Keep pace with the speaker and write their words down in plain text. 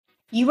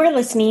You are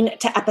listening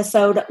to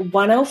episode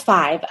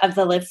 105 of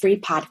the Live Free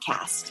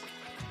podcast.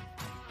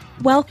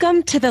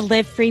 Welcome to the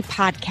Live Free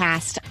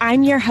podcast.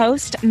 I'm your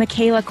host,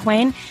 Michaela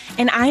Quinn,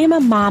 and I am a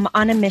mom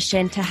on a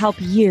mission to help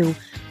you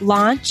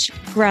launch,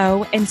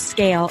 grow, and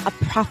scale a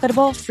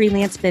profitable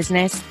freelance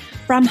business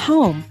from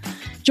home.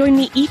 Join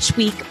me each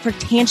week for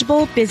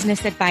tangible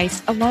business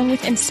advice along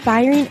with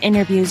inspiring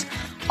interviews,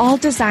 all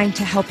designed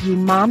to help you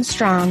mom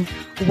strong,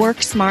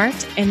 work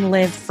smart, and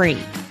live free.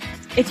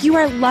 If you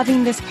are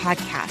loving this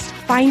podcast,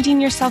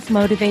 finding yourself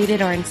motivated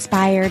or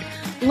inspired,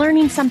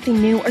 learning something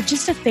new, or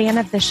just a fan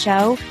of the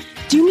show,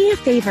 do me a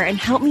favor and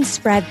help me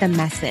spread the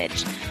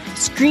message.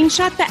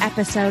 Screenshot the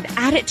episode,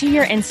 add it to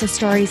your Insta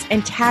stories,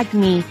 and tag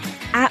me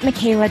at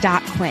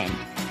Michaela.Quinn.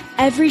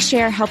 Every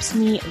share helps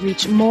me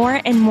reach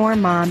more and more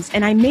moms,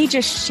 and I may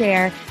just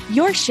share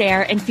your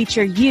share and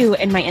feature you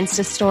in my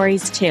Insta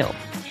stories too,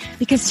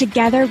 because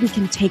together we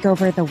can take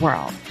over the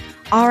world.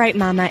 All right,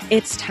 mama,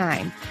 it's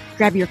time.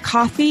 Grab your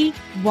coffee,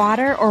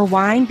 water, or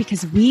wine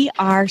because we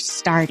are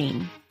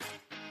starting.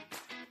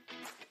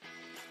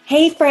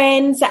 Hey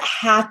friends,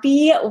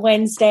 happy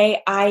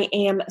Wednesday. I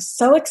am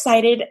so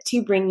excited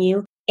to bring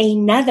you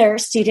another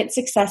student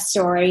success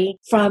story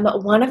from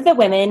one of the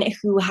women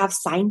who have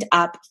signed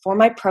up for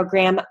my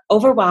program,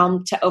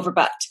 Overwhelmed to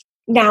Overbooked.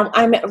 Now,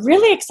 I'm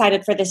really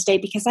excited for this day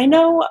because I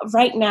know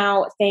right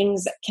now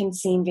things can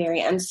seem very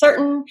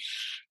uncertain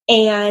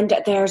and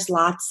there's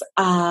lots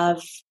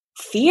of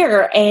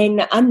fear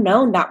and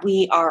unknown that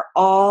we are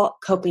all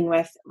coping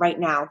with right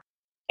now.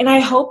 And I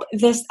hope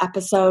this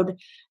episode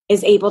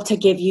is able to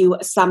give you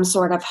some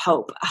sort of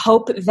hope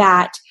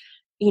that,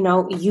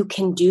 you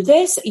can do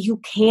this. You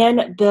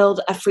can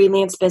build a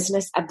freelance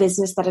business, a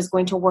business that is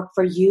going to work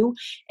for you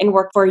and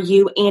work for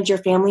you and your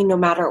family, no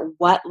matter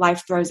what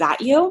life throws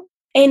at you.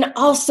 And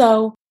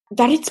also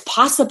that it's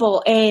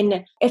possible.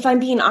 And if I'm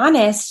being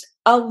honest,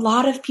 a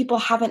lot of people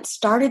haven't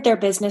started their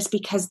business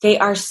because they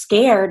are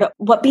scared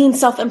what being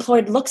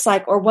self-employed looks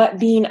like or what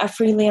being a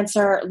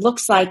freelancer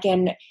looks like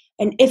and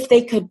if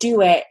they could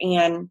do it.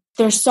 And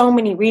there's so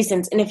many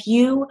reasons. And if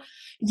you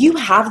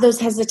have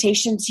those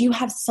hesitations, you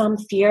have some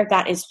fear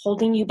that is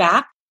holding you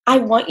back, I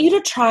want you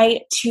to try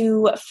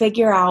to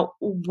figure out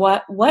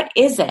what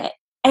is it?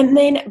 And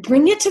then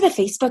bring it to the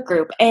Facebook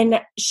group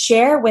and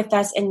share with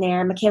us in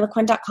there,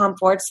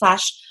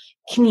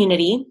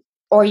 michaelaquinn.com/community,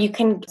 or you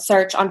can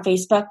search on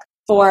Facebook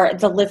for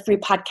the Live Free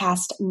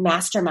Podcast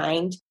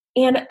Mastermind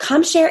and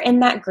come share in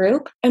that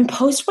group and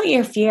post what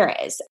your fear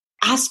is.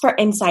 Ask for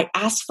insight,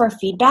 ask for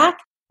feedback.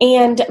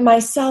 And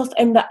myself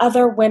and the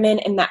other women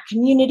in that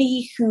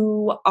community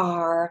who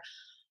are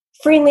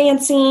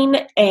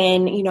freelancing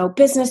and,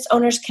 business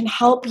owners can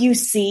help you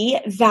see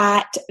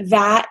that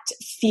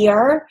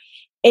fear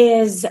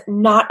is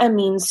not a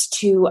means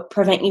to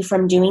prevent you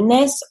from doing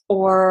this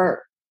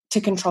or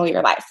to control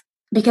your life.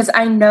 Because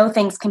I know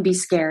things can be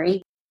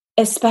scary,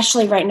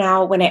 especially right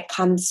now when it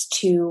comes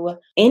to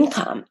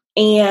income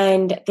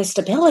and the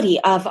stability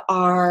of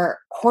our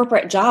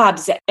corporate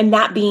jobs and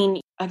that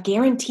being a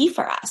guarantee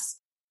for us.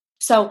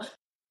 So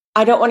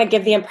I don't want to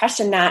give the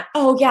impression that,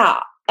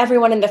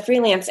 everyone in the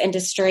freelance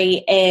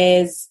industry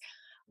is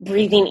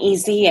breathing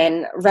easy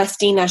and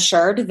resting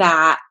assured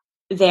that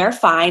they're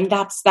fine.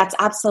 That's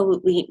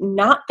absolutely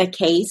not the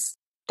case.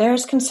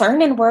 There's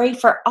concern and worry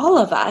for all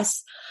of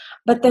us.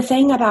 But the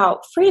thing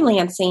about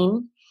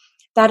freelancing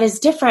that is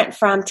different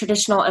from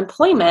traditional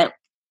employment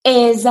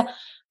is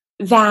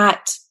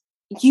that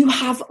you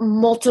have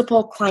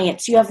multiple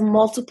clients. You have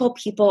multiple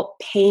people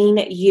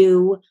paying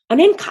you an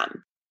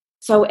income.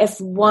 So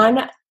if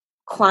one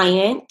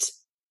client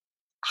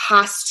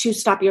has to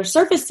stop your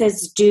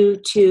services due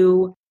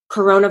to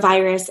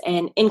coronavirus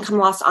and income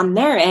loss on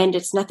their end,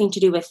 it's nothing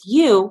to do with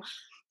you.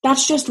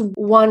 That's just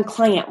one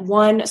client,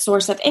 one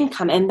source of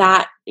income. And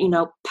that,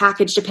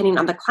 package, depending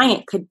on the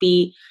client, could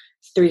be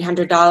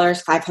 $300,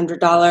 $500,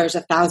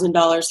 $1,000,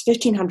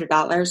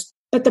 $1,500.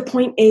 But the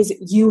point is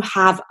you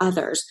have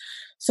others.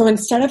 So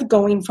instead of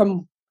going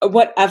from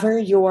whatever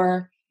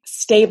your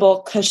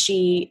stable,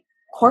 cushy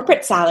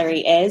corporate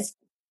salary is,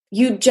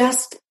 you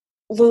just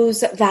lose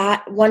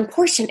that one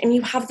portion and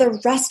you have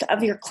the rest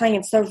of your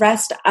clients, the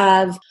rest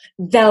of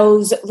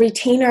those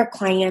retainer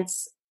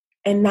clients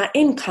and that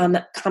income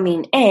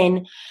coming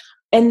in.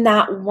 And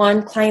that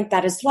one client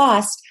that is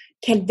lost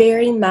can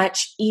very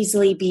much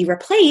easily be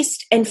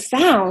replaced and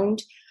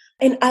found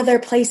in other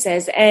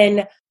places.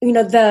 And,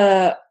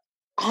 the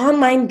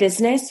online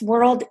business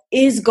world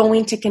is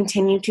going to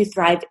continue to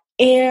thrive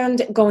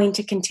and going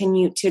to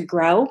continue to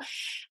grow.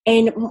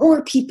 And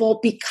more people,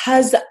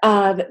 because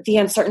of the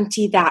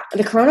uncertainty that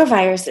the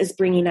coronavirus is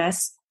bringing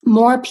us,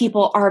 more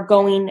people are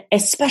going,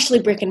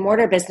 especially brick and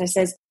mortar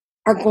businesses,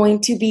 are going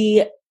to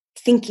be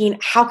thinking,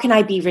 how can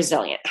I be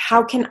resilient?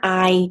 How can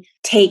I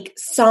take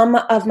some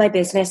of my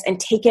business and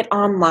take it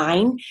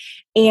online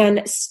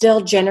and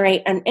still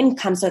generate an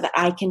income so that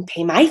I can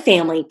pay my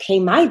family, pay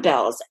my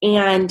bills,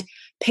 and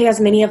pay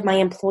as many of my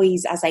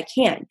employees as I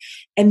can?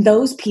 And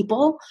those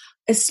people,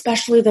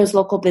 especially those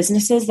local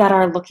businesses that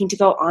are looking to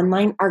go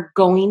online, are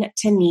going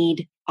to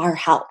need our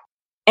help.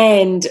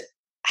 And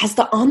as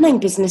the online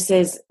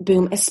businesses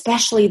boom,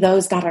 especially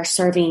those that are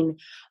serving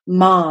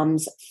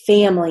moms,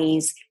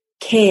 families,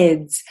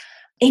 kids,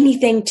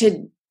 anything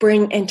to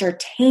bring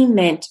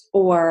entertainment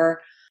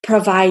or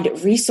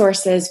provide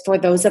resources for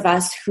those of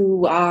us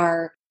who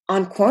are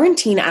on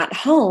quarantine at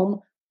home,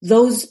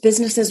 those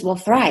businesses will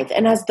thrive.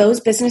 And as those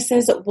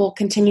businesses will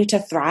continue to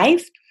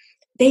thrive,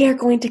 they are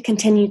going to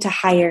continue to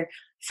hire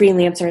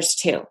freelancers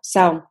too.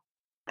 So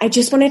I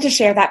just wanted to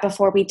share that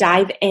before we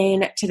dive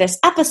into this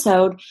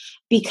episode,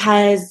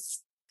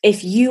 because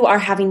if you are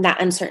having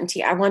that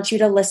uncertainty, I want you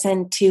to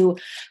listen to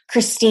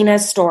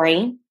Christina's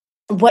story,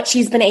 what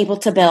she's been able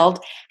to build,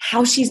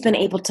 how she's been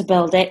able to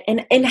build it,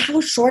 and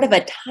how short of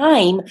a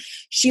time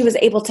she was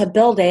able to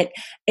build it,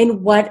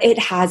 and what it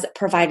has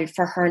provided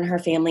for her and her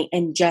family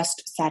in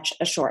just such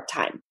a short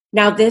time.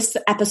 Now, this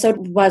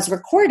episode was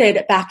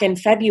recorded back in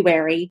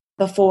February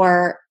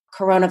before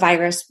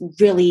coronavirus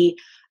really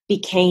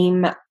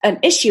became an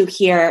issue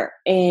here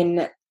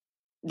in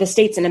the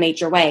States in a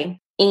major way.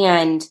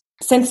 And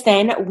since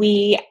then,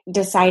 we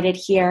decided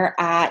here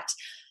at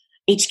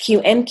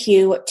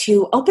HQMQ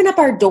to open up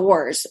our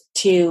doors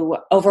to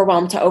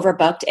Overwhelmed to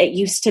Overbooked. It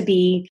used to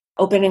be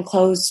open and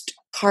closed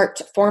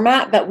cart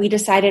format, but we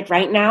decided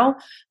right now,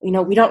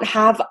 we don't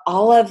have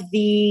all of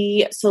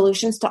the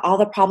solutions to all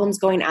the problems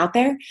going out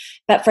there.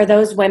 But for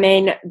those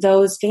women,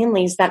 those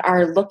families that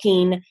are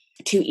looking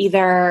to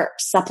either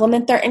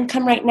supplement their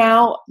income right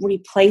now,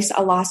 replace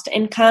a lost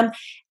income,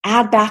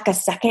 add back a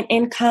second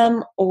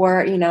income,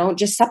 or,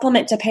 just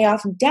supplement to pay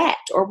off debt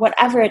or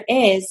whatever it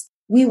is,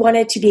 we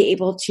wanted to be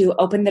able to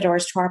open the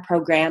doors to our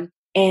program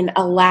and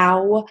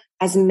allow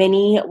as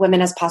many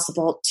women as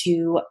possible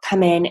to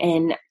come in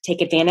and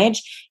take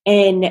advantage.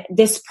 In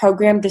this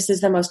program, this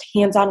is the most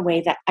hands-on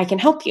way that I can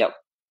help you.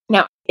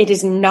 Now, it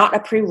is not a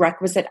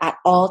prerequisite at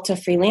all to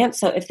freelance.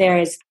 So if there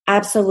is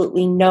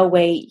absolutely no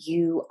way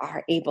you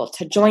are able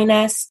to join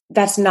us,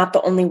 that's not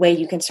the only way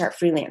you can start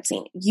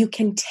freelancing. You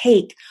can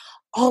take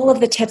all of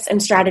the tips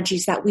and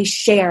strategies that we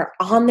share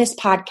on this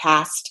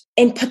podcast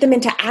and put them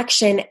into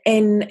action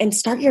and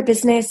start your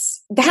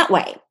business that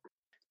way.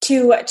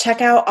 To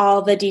check out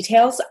all the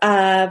details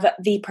of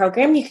the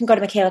program, you can go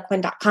to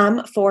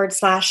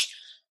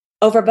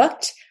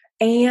MichaelaQuinn.com/overbooked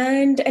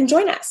and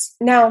join us.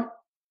 Now,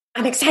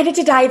 I'm excited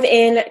to dive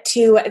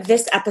into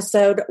this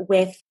episode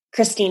with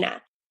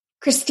Christina.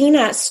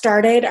 Christina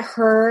started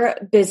her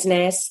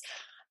business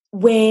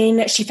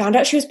when she found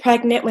out she was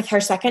pregnant with her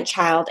second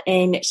child,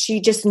 and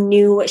she just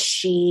knew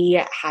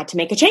she had to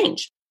make a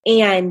change.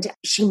 And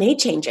she made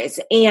changes,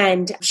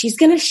 and she's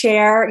going to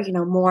share,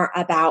 more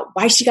about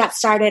why she got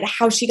started,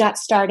 how she got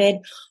started,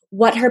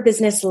 what her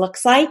business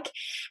looks like,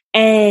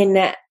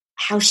 and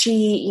how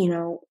she,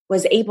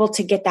 was able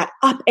to get that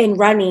up and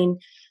running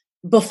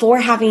before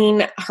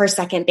having her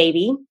second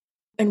baby,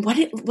 and what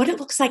it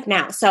looks like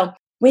now. So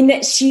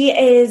when she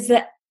is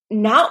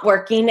not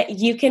working,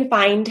 you can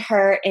find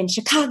her in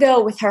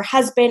Chicago with her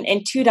husband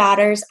and 2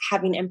 daughters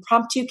having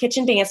impromptu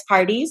kitchen dance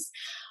parties,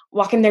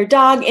 walking their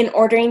dog, and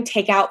ordering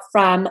takeout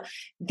from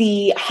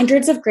the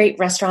hundreds of great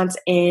restaurants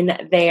in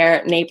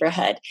their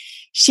neighborhood.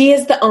 She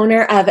is the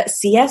owner of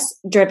CS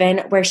Driven,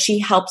 where she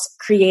helps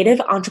creative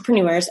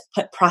entrepreneurs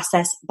put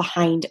process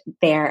behind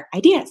their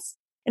ideas.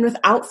 And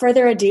without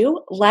further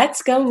ado,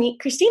 let's go meet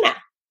Christina.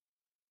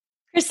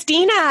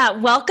 Christina,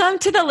 welcome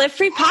to the Live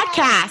Free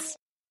podcast.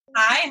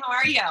 Hi, how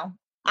are you?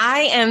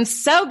 I am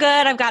so good.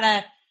 I've got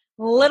a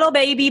little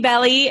baby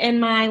belly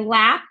in my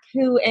lap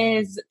who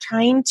is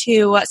trying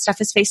to stuff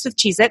his face with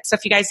Cheez-Its. So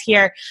if you guys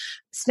hear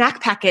snack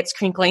packets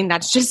crinkling,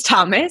 that's just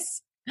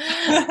Thomas.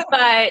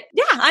 But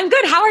yeah, I'm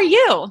good. How are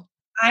you?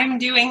 I'm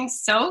doing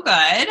so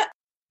good.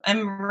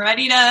 I'm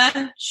ready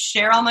to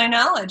share all my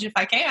knowledge if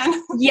I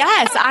can.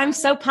 Yes, I'm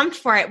so pumped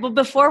for it. Well,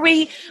 before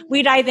we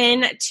dive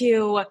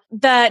into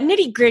the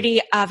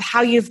nitty-gritty of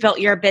how you've built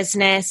your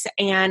business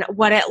and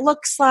what it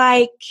looks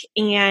like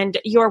and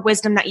your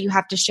wisdom that you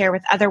have to share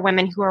with other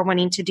women who are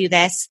wanting to do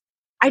this,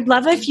 I'd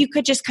love if you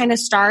could just kind of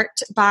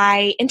start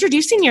by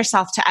introducing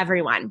yourself to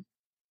everyone.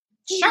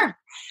 Sure.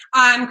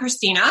 I'm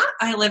Christina.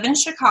 I live in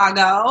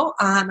Chicago.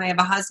 I have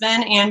a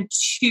husband and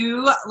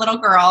 2 little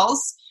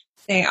girls.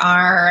 They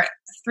are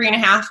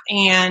 3.5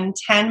 and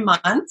 10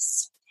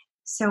 months.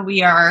 So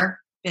we are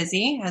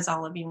busy, as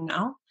all of you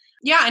know.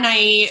 Yeah, and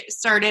I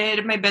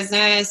started my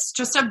business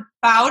just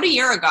about a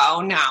year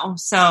ago now.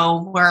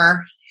 So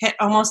we're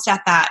almost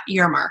at that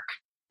year mark.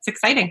 It's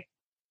exciting.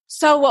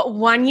 So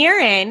 1 year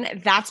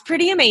in, that's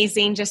pretty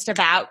amazing, just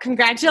about.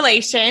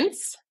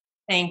 Congratulations.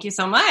 Thank you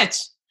so much.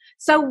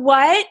 So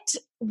what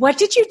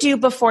did you do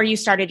before you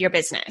started your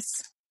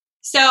business?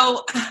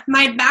 So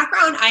my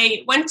background,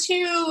 I went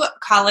to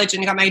college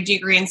and got my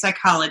degree in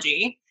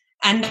psychology.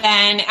 And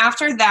then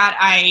after that,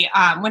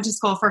 I went to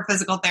school for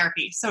physical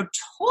therapy. So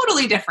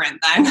totally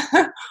different than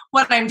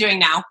what I'm doing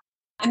now.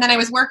 And then I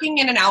was working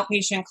in an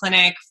outpatient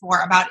clinic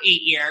for about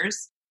 8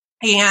 years.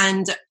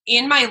 And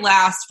in my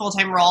last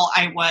full-time role,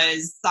 I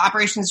was the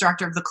operations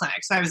director of the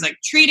clinic. So I was like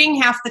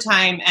treating half the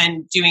time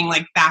and doing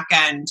like back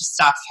end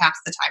stuff half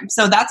the time.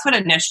 So that's what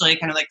initially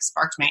kind of like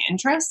sparked my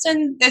interest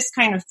in this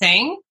kind of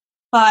thing.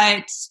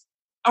 But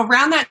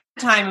around that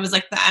time, it was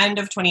like the end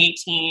of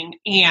 2018,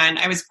 and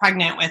I was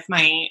pregnant with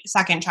my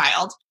second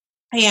child.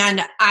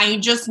 And I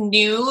just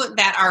knew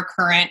that our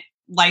current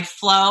life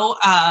flow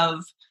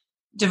of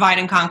divide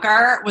and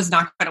conquer was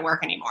not going to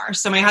work anymore.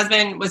 So my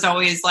husband was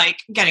always like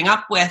getting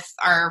up with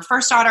our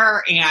first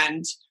daughter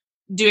and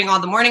doing all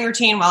the morning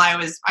routine while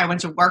I went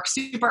to work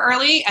super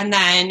early. And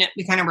then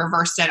we kind of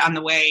reversed it on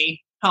the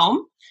way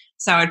home.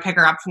 So I would pick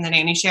her up from the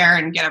nanny share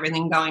and get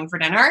everything going for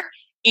dinner.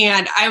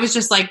 And I was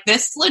just like,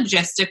 this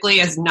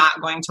logistically is not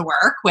going to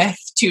work with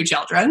two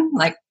children.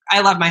 Like,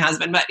 I love my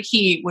husband, but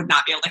he would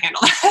not be able to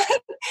handle that.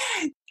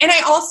 And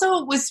I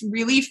also was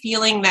really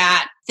feeling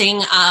that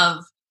thing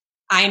of,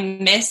 I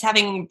miss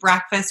having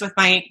breakfast with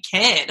my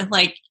kid.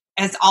 Like,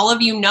 as all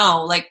of you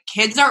know, like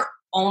kids are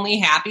only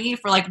happy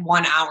for like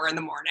 1 hour in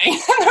the morning. And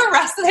the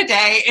rest of the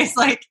day is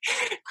like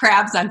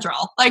crab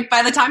central. Like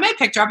by the time I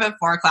picked her up at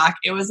 4:00,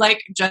 it was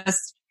like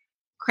just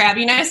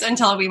crabbiness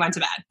until we went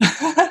to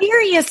bed.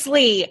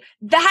 Seriously,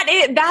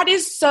 that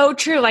is so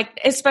true. Like,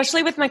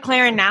 especially with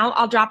McLaren now,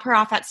 I'll drop her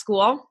off at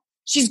school.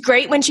 She's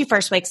great when she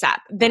first wakes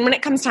up. Then when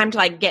it comes time to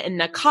like get in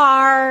the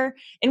car,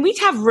 and we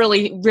have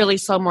really, really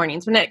slow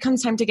mornings. When it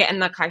comes time to get in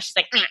the car, she's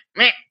like, meh,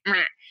 meh,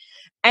 meh.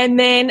 And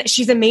then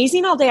she's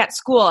amazing all day at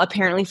school,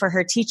 apparently for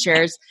her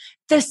teachers.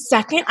 The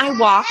second I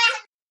walk,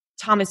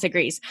 Thomas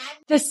agrees.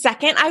 The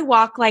second I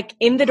walk like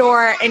in the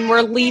door and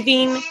we're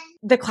leaving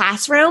the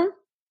classroom,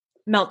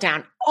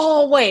 meltdown.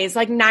 Always,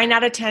 like 9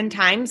 out of 10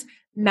 times,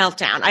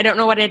 meltdown. I don't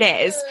know what it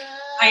is.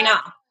 I know.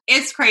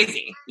 It's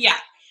crazy. Yeah.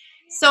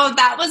 So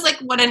that was like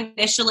what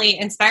initially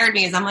inspired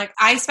me is I'm like,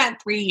 I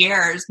spent 3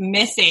 years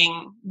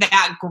missing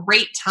that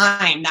great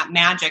time, that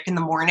magic in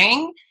the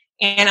morning.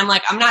 And I'm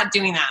like, I'm not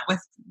doing that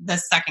with the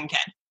second kid.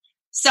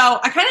 So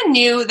I kind of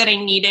knew that I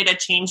needed a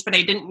change, but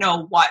I didn't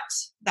know what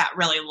that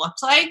really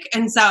looked like.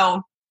 And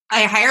so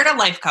I hired a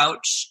life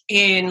coach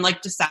in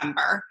like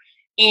December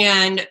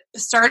and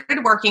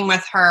started working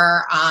with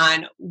her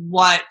on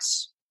what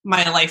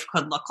my life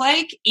could look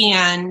like.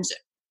 And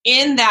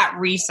in that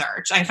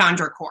research, I found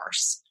her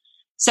course.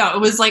 So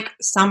it was like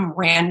some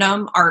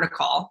random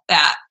article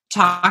that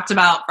talked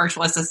about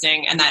virtual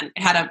assisting and then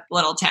had a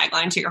little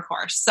tagline to your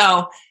course.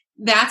 So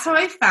that's how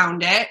I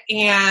found it.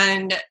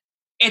 And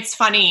it's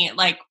funny,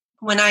 like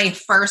when I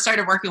first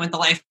started working with the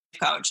life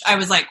coach, I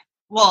was like,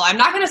 well, I'm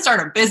not going to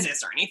start a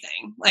business or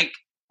anything. Like,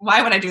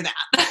 why would I do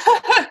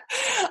that?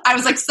 I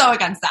was like so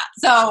against that.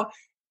 So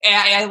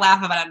I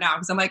laugh about it now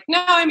because I'm like,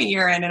 no, I'm a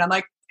year in and I'm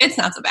like, it's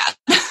not so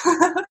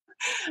bad.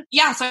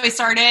 Yeah. So I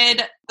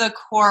started the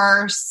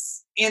course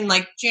in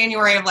like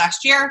January of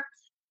last year,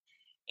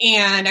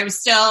 and I was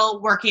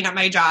still working at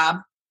my job.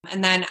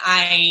 And then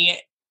I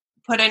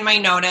put in my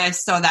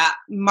notice so that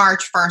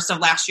March 1st of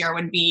last year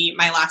would be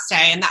my last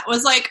day. And that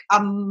was like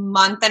a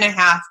month and a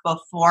half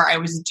before I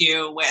was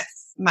due with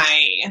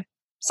my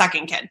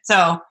second kid.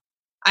 So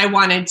I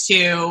wanted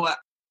to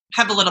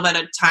have a little bit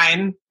of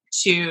time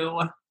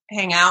to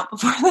hang out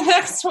before the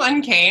next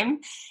one came.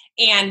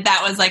 And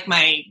that was like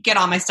my get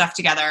all my stuff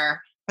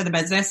together for the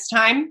business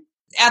time.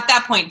 At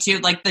that point too,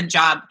 like the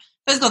job,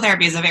 physical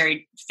therapy is a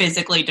very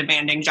physically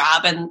demanding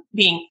job, and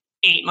being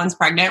 8 months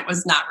pregnant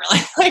was not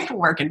really like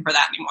working for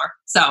that anymore.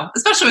 So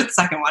especially with the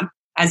second one,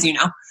 as you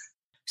know.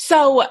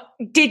 So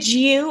did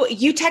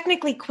you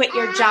technically quit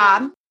your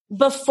job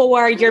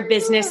before your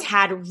business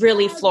had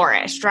really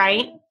flourished,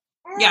 right?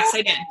 Yes,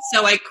 I did.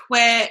 So I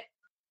quit,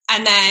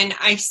 and then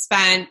I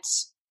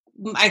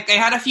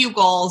had a few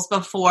goals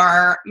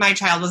before my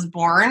child was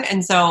born.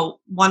 And so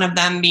one of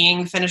them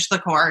being finish the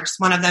course,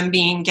 one of them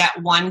being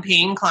get one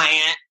paying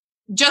client,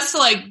 just to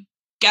like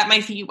get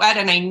my feet wet.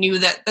 And I knew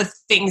that the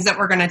things that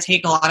were going to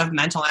take a lot of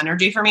mental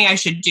energy for me, I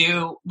should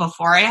do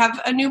before I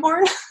have a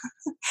newborn.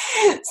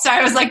 So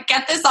I was like,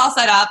 get this all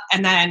set up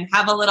and then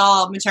have a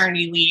little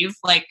maternity leave.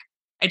 Like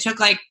I took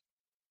like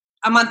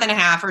a month and a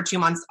half or 2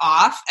 months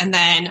off and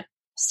then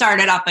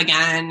started up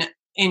again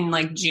in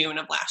like June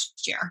of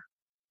last year.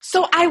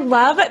 So I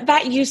love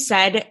that you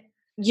said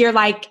you're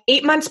like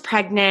 8 months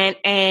pregnant,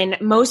 and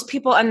most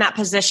people in that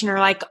position are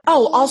like,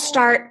 oh, I'll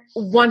start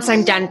once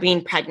I'm done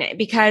being pregnant,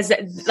 because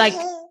like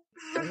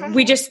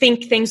we just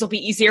think things will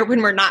be easier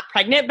when we're not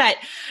pregnant. But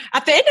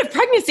at the end of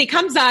pregnancy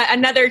comes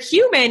another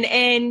human,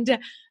 and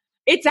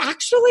it's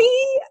actually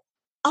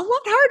a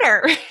lot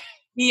harder.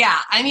 Yeah.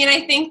 I mean,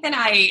 I think that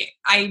I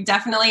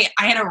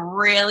had a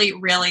really,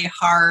 really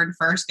hard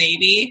first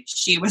baby.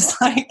 She was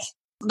like,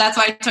 that's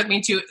why it took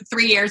me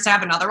 3 years to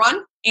have another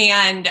one.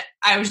 And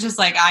I was just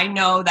like, I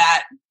know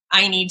that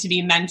I need to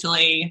be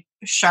mentally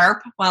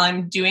sharp while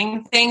I'm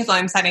doing things, while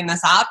I'm setting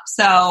this up.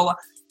 So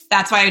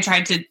that's why I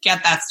tried to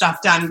get that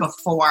stuff done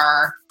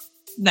before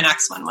the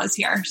next one was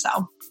here.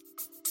 So.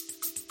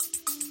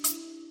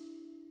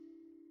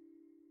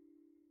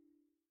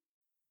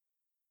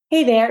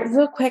 Hey there,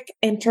 real quick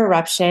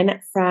interruption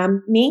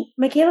from me,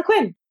 Michaela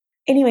Quinn.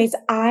 Anyways,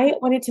 I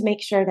wanted to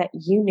make sure that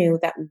you knew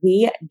that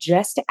we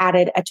just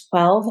added a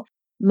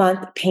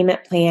 12-month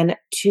payment plan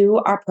to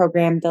our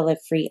program, the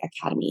Live Free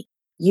Academy.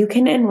 You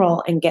can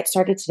enroll and get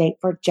started today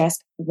for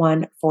just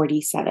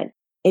 $147.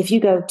 If you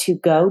go to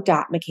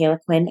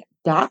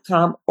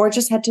go.michaelaquinn.com or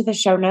just head to the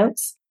show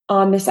notes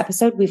on this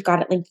episode, we've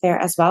got it linked there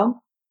as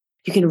well.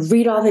 You can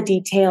read all the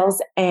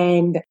details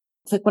and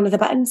click one of the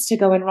buttons to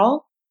go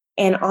enroll.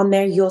 And on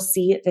there, you'll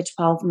see the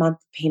 12-month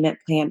payment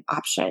plan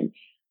option.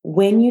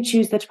 When you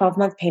choose the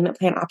 12-month payment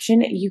plan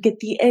option, you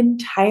get the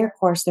entire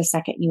course the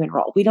second you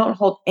enroll. We don't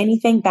hold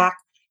anything back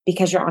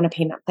because you're on a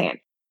payment plan.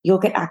 You'll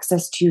get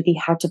access to the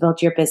How to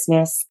Build Your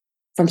Business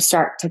from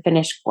Start to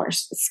Finish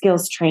course,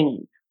 skills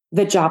training,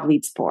 the job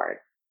leads board,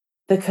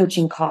 the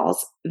coaching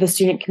calls, the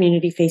student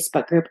community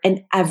Facebook group,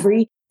 and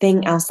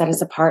everything else that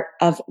is a part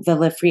of the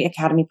Live Free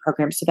Academy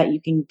program so that you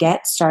can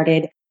get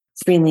started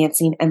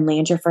freelancing and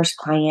land your first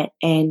client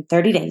in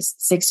 30 days,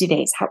 60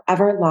 days,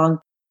 however long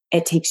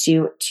it takes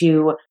you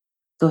to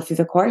go through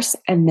the course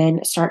and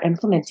then start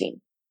implementing.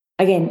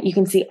 Again, you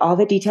can see all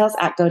the details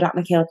at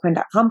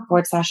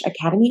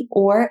go.michaelaquinn.com/academy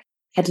or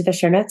head to the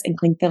show notes and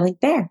click the link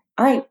there.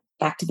 All right,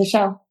 back to the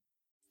show.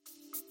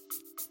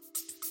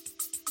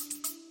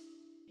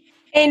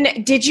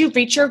 And did you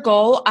reach your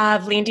goal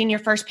of landing your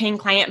first paying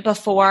client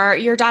before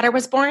your daughter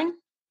was born?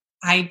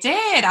 I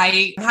did.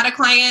 I had a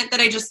client that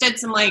I just did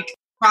some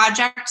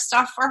project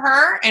stuff for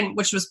her, and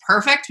which was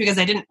perfect because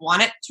I didn't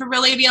want it to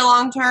really be a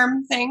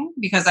long-term thing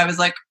because I was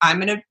like,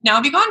 I'm going to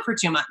now be gone for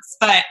 2 months.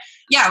 But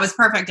yeah, it was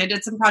perfect. I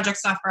did some project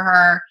stuff for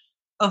her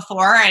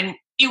before, and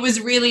it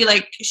was really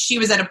she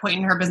was at a point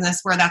in her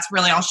business where that's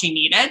really all she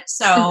needed.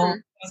 So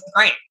it was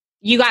great.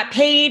 You got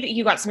paid,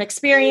 you got some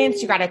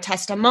experience, you got a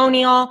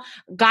testimonial,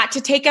 got to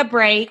take a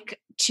break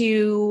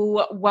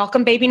to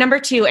welcome baby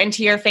number 2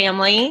 into your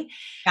family.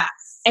 Yes.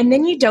 And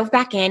then you dove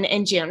back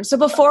in June. So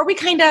before we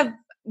kind of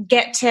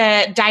get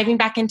to diving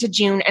back into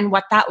June and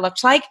what that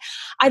looked like,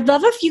 I'd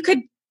love if you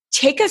could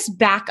take us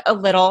back a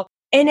little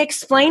and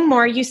explain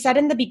more. You said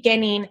in the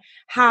beginning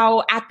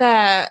how at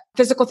the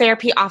physical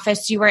therapy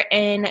office, you were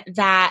in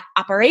that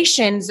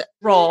operations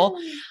role.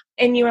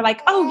 And you were like,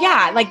 oh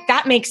yeah,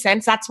 that makes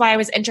sense. That's why I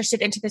was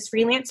interested into this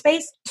freelance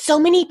space. So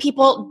many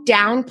people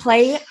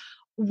downplay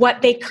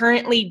what they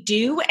currently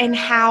do and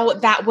how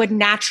that would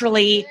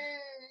naturally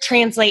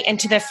translate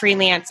into the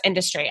freelance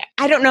industry.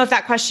 I don't know if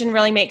that question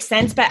really makes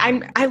sense, but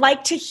I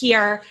like to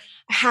hear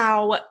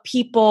how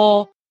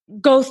people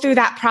go through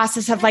that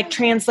process of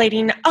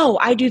translating, oh,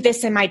 I do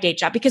this in my day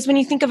job. Because when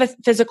you think of a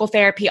physical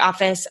therapy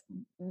office,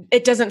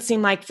 it doesn't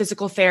seem like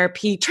physical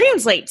therapy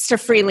translates to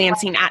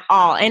freelancing at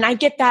all. And I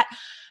get that.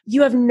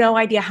 You have no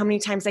idea how many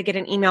times I get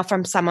an email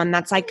from someone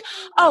that's like,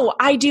 oh,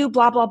 I do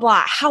blah, blah,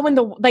 blah. How in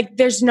the,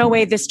 there's no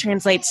way this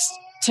translates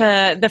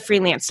to the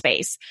freelance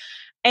space.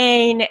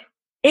 And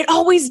it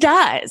always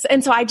does.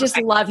 And so I just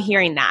love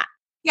hearing that.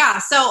 Yeah.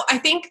 So I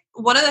think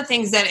one of the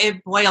things that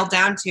it boiled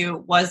down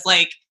to was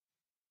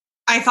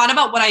I thought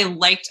about what I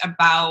liked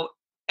about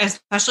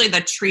especially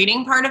the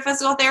treating part of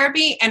physical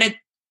therapy, and it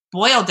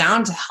boiled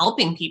down to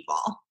helping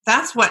people.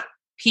 That's what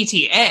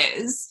PT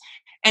is.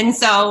 And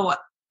so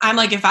I'm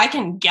like, if I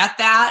can get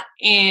that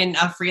in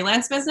a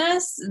freelance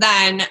business,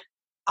 then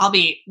I'll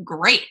be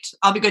great.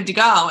 I'll be good to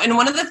go. And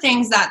one of the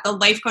things that the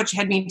life coach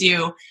had me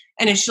do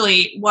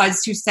initially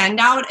was to send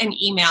out an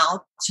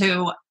email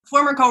to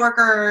former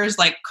coworkers,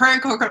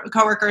 current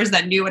coworkers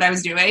that knew what I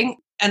was doing,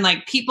 and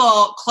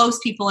close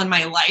people in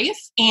my life,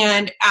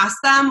 and ask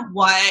them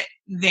what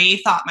they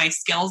thought my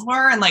skills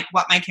were and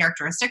what my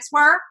characteristics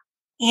were.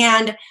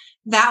 And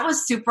that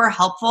was super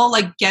helpful,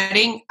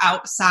 getting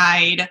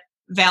outside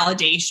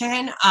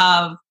validation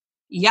of,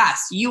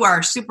 yes, you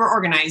are super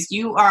organized.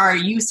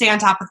 You stay on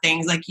top of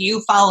things.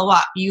 You follow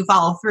up, you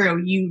follow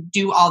through, you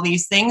do all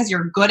these things.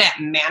 You're good at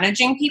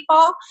managing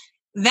people.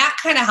 That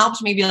kind of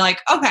helped me be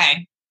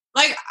okay,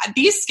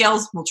 these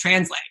skills will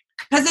translate,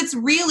 because it's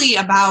really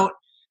about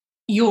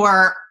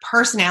your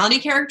personality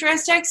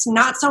characteristics,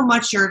 not so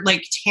much your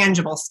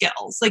tangible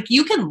skills.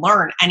 You can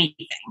learn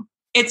anything.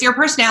 It's your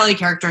personality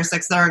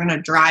characteristics that are going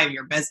to drive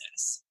your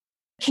business.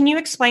 Can you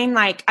explain,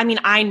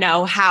 I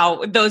know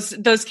how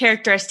those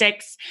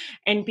characteristics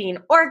and being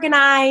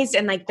organized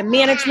and the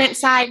management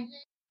side,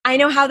 I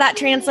know how that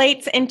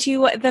translates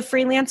into the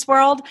freelance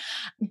world,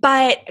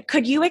 but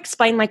could you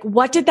explain,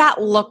 what did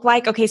that look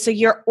like? Okay, so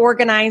you're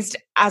organized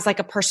as a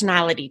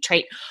personality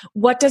trait.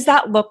 What does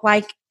that look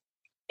like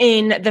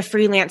in the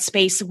freelance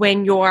space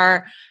when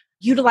you're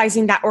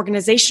utilizing that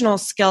organizational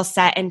skill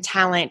set and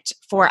talent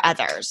for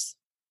others?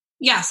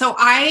 Yeah, so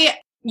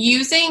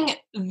using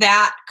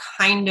that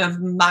kind of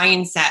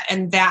mindset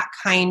and that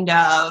kind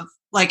of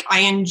I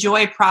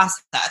enjoy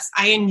process.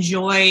 I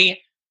enjoy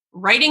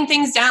writing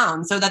things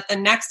down so that the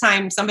next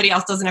time somebody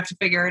else doesn't have to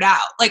figure it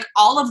out.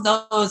 All of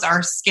those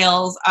are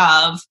skills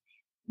of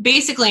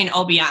basically an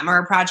OBM or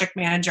a project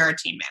manager or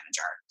team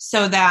manager,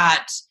 so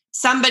that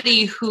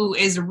somebody who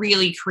is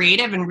really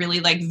creative and really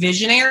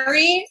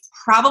visionary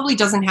probably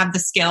doesn't have the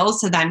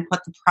skills to then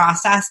put the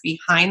process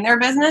behind their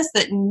business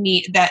that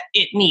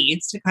it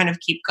needs to kind of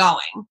keep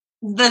going.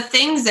 the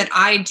things that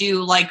I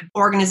do, like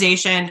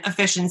organization,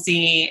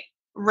 efficiency,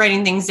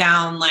 writing things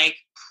down, like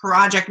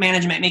project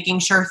management, making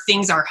sure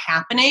things are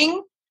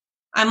happening,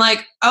 I'm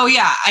like, oh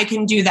yeah, I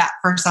can do that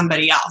for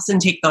somebody else and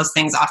take those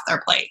things off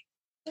their plate.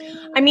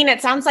 I mean,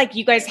 it sounds like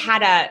you guys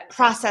had a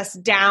process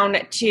down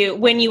to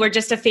when you were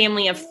just a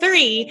family of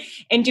 3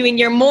 and doing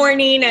your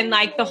morning and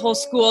like the whole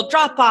school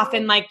drop off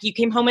and like you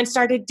came home and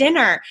started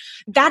dinner.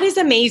 That is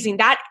amazing.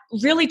 That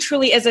really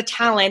truly is a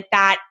talent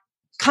that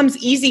comes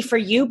easy for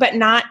you, but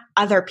not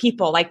other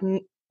people. Like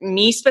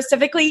me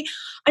specifically,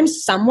 I'm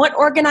somewhat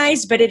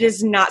organized, but it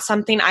is not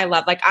something I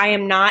love. Like I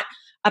am not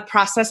a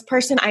process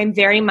person. I'm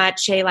very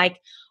much a like,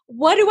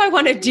 what do I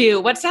want to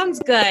do? What sounds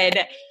good?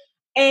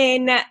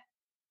 And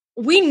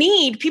we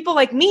need people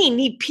like me,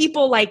 need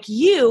people like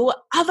you.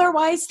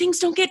 Otherwise, things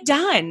don't get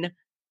done.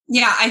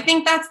 Yeah, I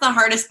think that's the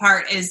hardest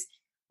part is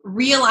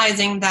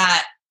realizing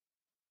that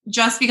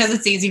just because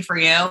it's easy for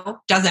you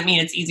doesn't mean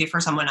it's easy for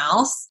someone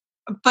else.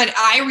 But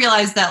I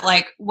realized that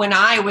like when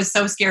I was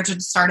so scared to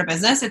start a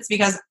business, it's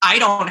because I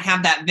don't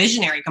have that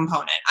visionary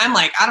component. I'm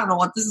like, I don't know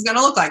what this is going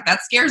to look like.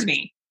 That scares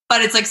me.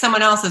 But it's like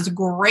someone else is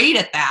great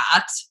at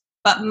that,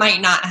 but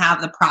might not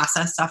have the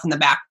process stuff in the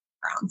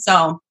background.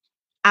 So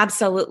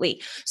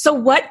absolutely. So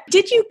what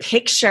did you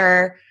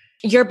picture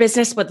your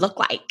business would look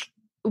like?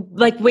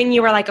 Like when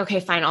you were like, okay,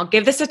 fine, I'll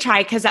give this a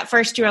try. Cause at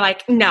first you were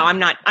like, no, I'm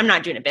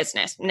not doing a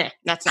business. Nah,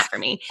 that's not for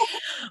me.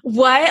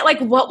 What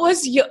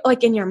was you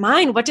like in your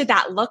mind? What did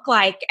that look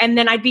like? And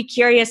then I'd be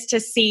curious to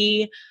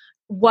see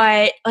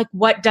what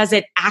does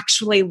it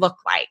actually look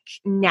like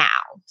now?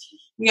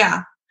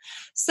 Yeah.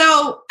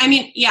 So, I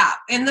mean, yeah,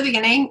 in the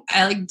beginning,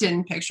 I like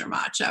didn't picture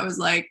much. I was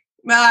like,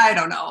 well, I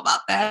don't know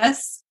about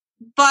this.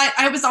 But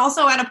I was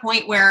also at a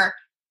point where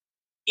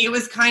it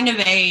was kind of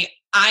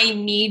I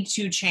need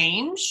to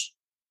change.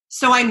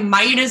 So I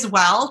might as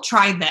well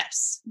try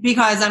this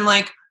because I'm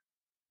like,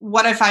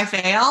 what if I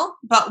fail?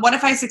 But what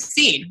if I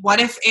succeed? What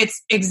if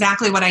it's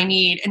exactly what I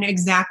need and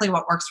exactly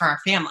what works for our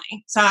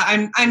family? So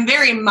I'm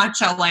very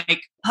much a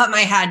like, put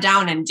my head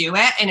down and do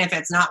it. And if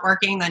it's not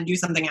working, then do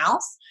something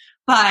else.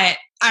 But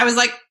I was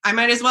like, I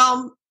might as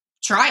well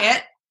try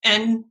it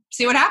and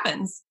see what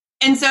happens.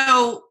 And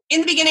so in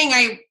the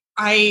beginning,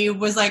 I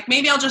was like,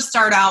 maybe I'll just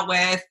start out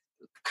with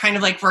kind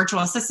of like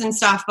virtual assistant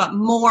stuff, but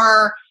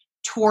more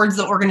towards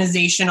the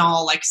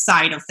organizational like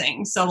side of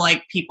things. So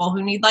like people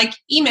who need like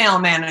email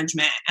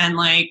management and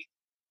like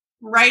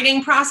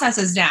writing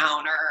processes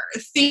down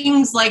or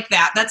things like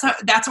that.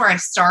 That's where I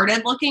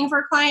started looking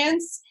for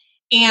clients.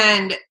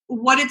 And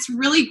what it's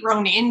really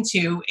grown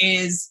into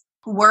is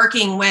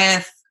working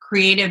with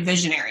creative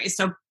visionaries.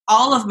 So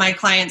all of my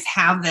clients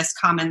have this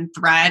common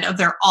thread of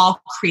they're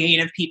all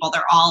creative people.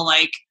 They're all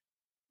like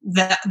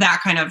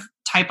that kind of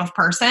type of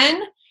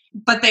person,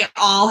 but they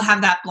all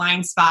have that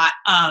blind spot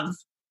of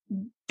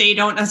they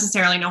don't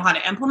necessarily know how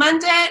to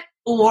implement it,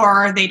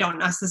 or they don't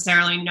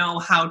necessarily know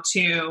how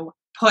to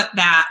put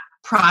that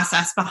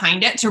process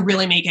behind it to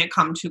really make it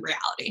come to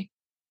reality.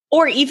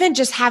 Or even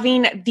just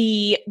having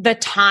the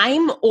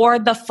time or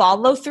the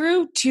follow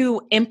through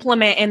to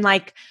implement and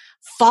like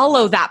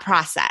follow that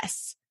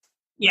process.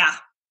 Yeah.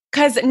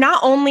 Because not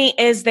only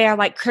is there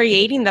like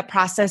creating the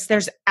process,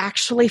 there's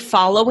actually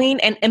following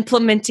and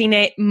implementing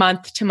it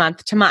month to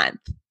month to month.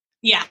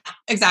 Yeah,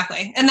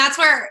 exactly. And that's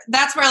where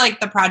like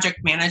the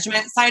project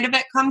management side of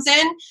it comes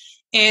in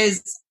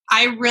is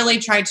I really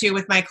try to,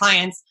 with my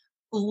clients,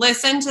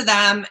 listen to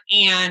them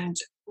and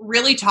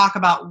really talk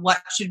about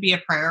what should be a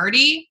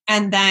priority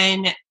and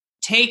then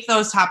take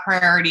those top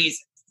priorities,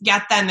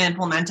 get them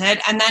implemented,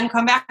 and then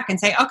come back and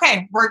say,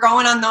 okay, we're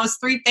going on those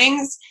 3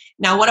 things.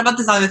 Now, what about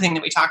this other thing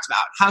that we talked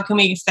about? How can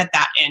we fit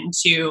that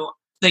into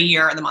the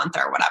year or the month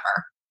or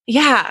whatever?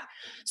 Yeah.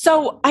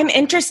 So I'm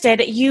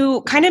interested.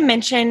 You kind of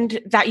mentioned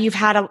that you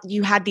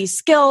had these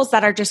skills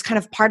that are just kind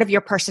of part of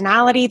your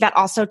personality that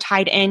also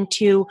tied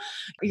into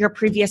your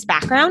previous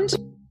background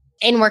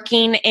in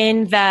working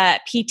in the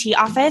PT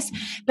office.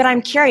 But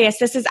I'm curious,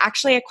 this is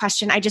actually a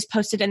question I just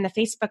posted in the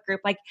Facebook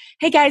group. Like,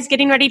 hey guys,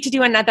 getting ready to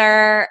do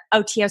another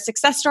OTO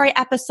success story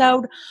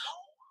episode.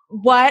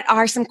 What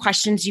are some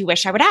questions you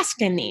wish I would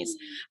ask in these?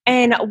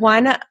 And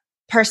one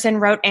person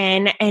wrote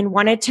in and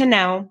wanted to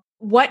know,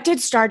 what did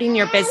starting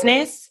your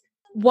business,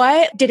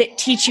 what did it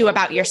teach you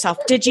about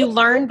yourself? Did you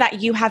learn that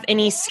you have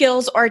any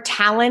skills or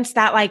talents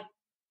that like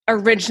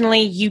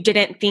originally you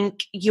didn't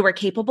think you were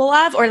capable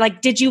of? Or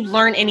like, did you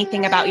learn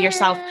anything about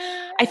yourself?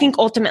 I think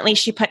ultimately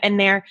she put in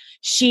there,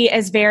 she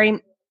is very,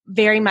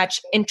 very much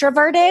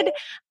introverted.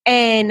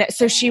 And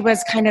so she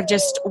was kind of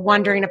just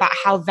wondering about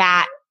how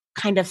that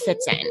kind of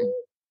fits in.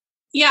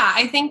 Yeah,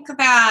 I think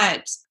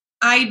that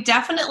I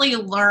definitely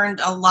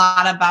learned a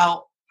lot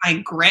about my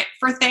grit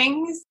for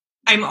things.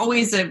 I'm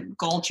always a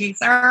goal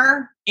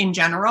chaser in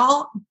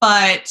general,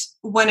 but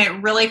when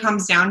it really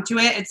comes down to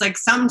it, it's like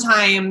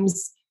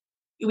sometimes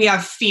we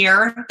have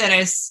fear that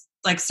is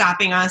like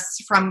stopping us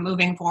from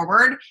moving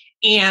forward.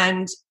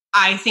 And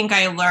I think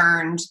I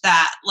learned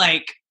that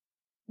like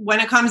when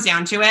it comes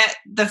down to it,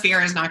 the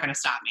fear is not going to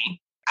stop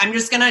me. I'm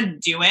just going to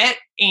do it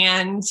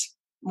and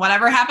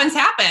whatever happens,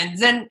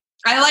 happens. And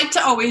I like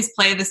to always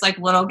play this like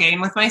little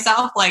game with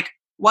myself. Like,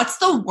 what's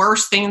the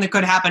worst thing that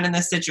could happen in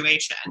this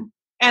situation?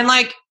 And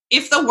like,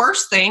 if the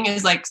worst thing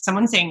is like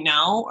someone saying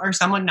no or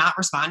someone not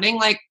responding,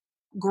 like,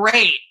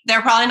 great,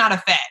 they're probably not a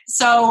fit.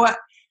 So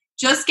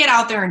just get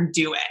out there and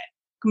do it.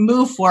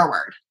 Move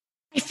forward.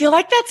 I feel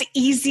like that's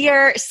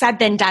easier said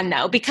than done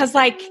though, because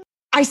like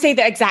I say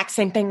the exact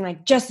same thing,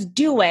 like just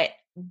do it.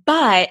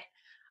 But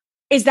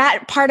is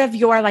that part of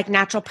your like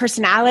natural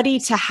personality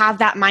to have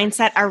that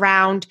mindset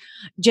around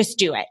just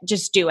do it,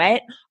 just do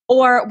it?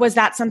 Or was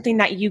that something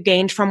that you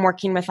gained from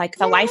working with like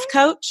the life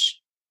coach?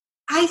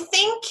 I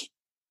think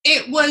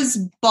it was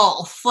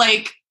both.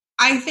 Like,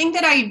 I think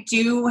that I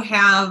do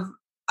have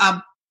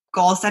a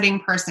goal setting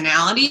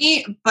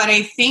personality, but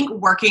I think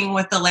working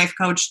with the life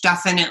coach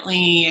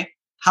definitely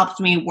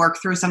helped me work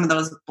through some of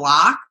those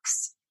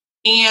blocks.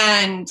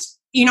 And,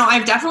 you know,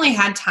 I've definitely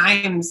had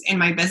times in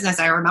my business,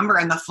 I remember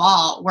in the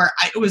fall where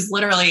I was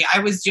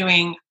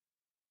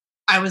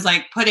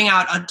like putting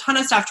out a ton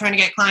of stuff trying to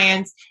get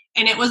clients.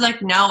 And it was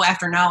like no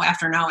after no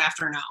after no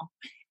after no.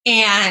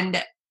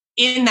 And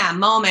in that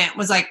moment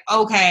was like,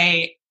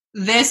 okay,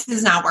 this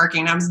is not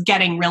working. I was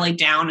getting really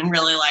down and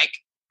really like,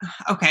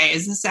 okay,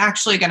 is this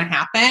actually going to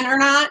happen or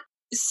not?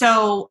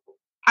 So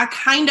I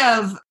kind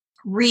of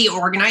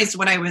reorganized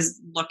what I was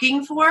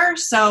looking for.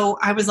 So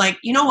I was like,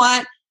 you know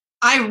what?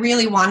 I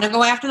really want to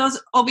go after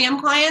those OBM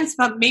clients,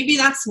 but maybe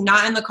that's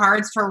not in the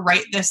cards for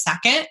right this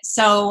second.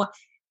 So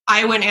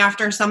I went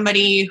after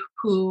somebody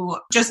who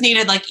just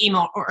needed like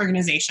email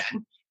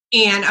organization.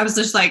 And I was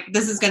just like,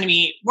 this is going to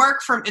be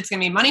it's going to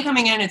be money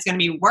coming in. It's going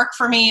to be work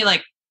for me,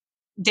 like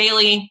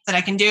daily that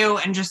I can do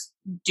and just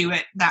do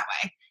it that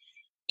way.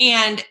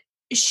 And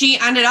she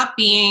ended up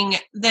being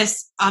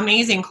this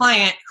amazing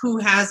client who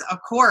has a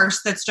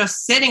course that's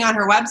just sitting on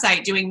her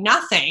website doing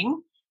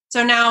nothing.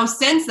 So now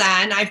since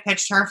then, I've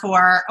pitched her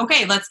for,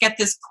 okay, let's get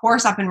this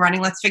course up and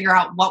running. Let's figure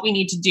out what we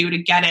need to do to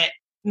get it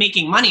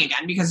making money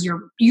again, because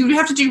you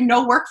have to do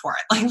no work for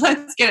it. Like,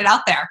 let's get it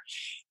out there.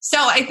 So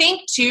I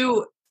think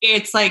too,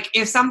 it's like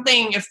if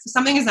something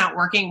is not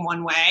working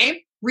one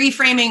way,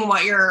 reframing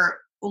what you're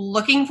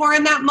looking for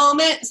in that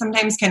moment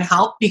sometimes can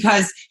help,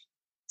 because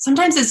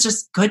sometimes it's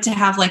just good to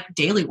have like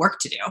daily work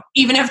to do,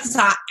 even if it's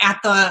not at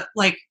the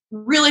like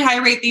really high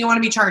rate that you want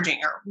to be charging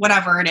or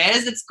whatever it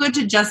is. It's good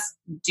to just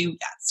do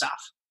that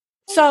stuff.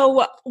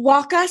 So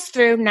walk us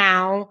through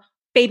now.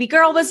 Baby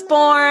girl was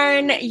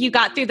born. You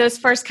got through those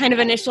first kind of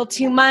initial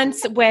 2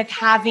 months with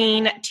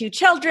having 2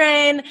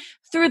 children,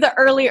 through the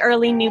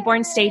early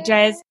newborn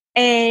stages,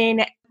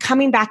 and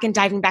coming back and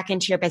diving back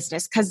into your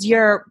business, because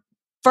your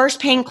first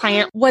paying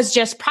client was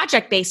just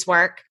project-based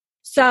work.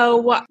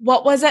 So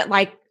what was it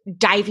like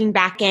diving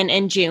back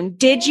in June?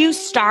 Did you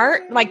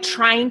start like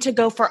trying to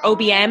go for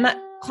OBM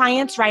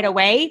clients right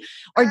away,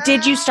 or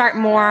did you start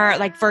more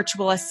like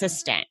virtual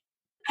assistant?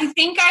 I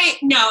think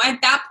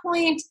at that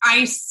point,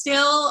 I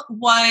still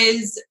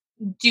was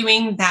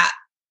doing that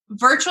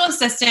virtual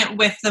assistant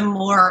with the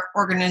more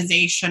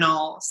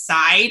organizational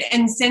side.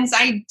 And since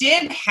I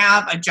did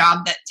have a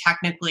job that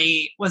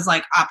technically was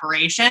like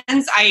operations,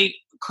 I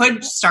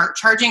could start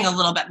charging a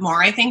little bit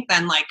more, I think,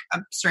 than like a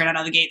straight out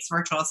of the gates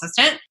virtual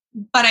assistant.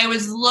 But I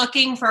was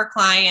looking for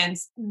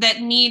clients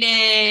that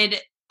needed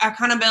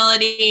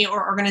accountability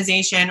or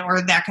organization or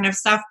that kind of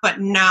stuff,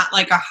 but not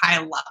like a high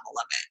level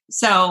of it.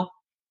 So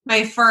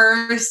my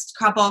first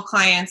couple of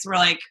clients were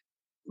like,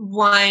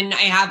 one,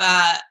 I have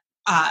a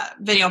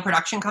video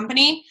production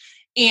company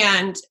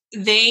and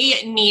they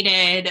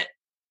needed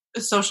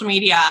social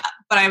media,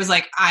 but I was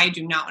like, I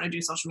do not want to do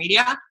social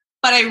media.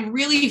 But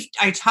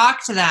I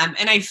talked to them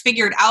and I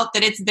figured out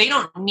that they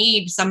don't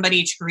need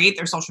somebody to create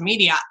their social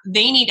media.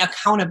 They need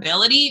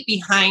accountability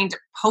behind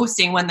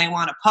posting when they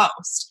want to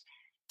post.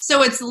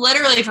 So it's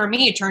literally for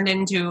me turned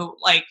into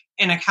like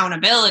an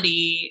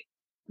accountability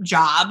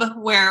job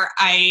where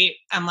I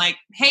am like,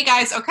 hey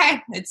guys,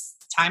 okay, it's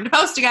time to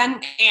post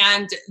again.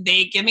 And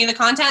they give me the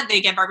content,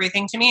 they give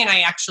everything to me, and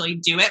I actually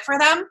do it for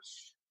them.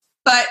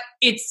 But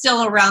it's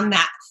still around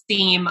that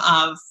theme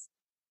of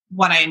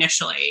what I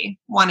initially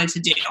wanted to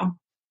do.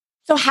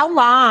 So how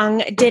long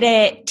did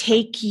it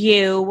take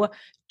you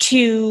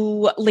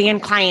to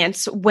land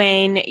clients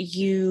when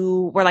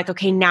you were like,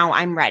 okay, now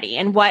I'm ready?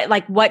 And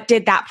what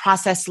did that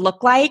process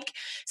look like,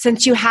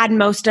 since you had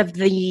most of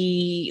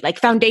the like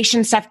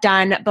foundation stuff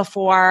done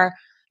before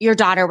your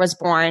daughter was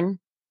born?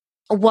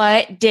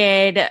 What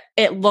did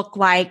it look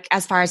like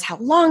as far as how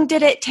long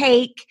did it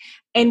take?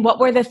 And what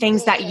were the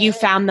things that you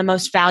found the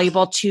most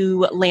valuable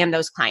to land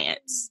those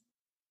clients?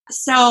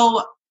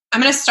 So I'm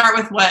going to start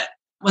with what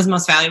was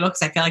most valuable,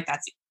 because I feel like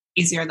that's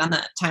easier than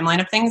the timeline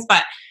of things.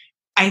 But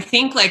I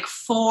think like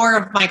 4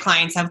 of my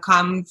clients have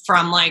come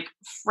from like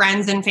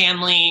friends and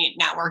family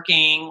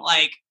networking,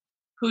 like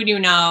who do you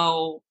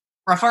know,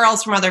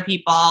 referrals from other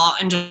people,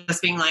 and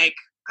just being like,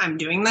 I'm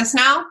doing this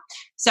now.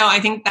 So I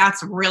think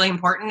that's really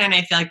important. And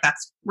I feel like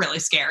that's really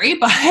scary,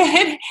 but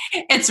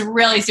it's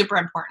really super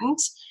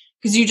important,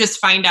 because you just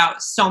find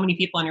out so many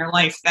people in your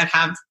life that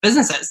have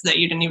businesses that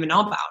you didn't even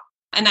know about.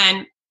 And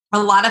then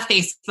a lot of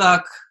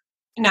Facebook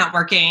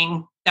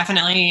networking,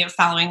 definitely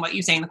following what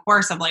you say in the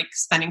course of like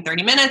spending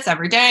 30 minutes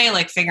every day,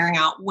 like figuring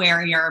out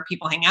where your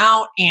people hang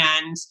out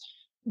and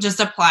just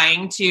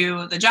applying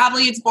to the job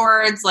leads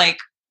boards. Like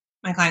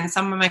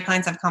some of my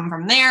clients have come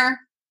from there.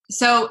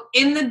 So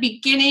in the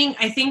beginning,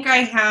 I think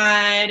I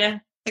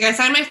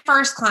signed my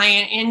first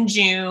client in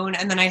June,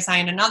 and then I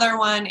signed another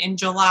one in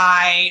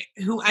July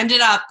who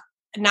ended up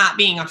not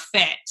being a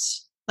fit.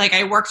 Like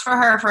I worked for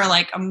her for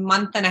like a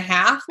month and a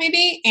half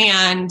maybe,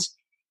 and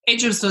it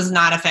just was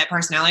not a fit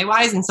personality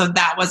wise. And so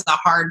that was a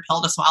hard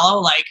pill to swallow.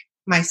 Like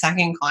my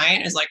second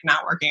client is like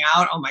not working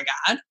out. Oh my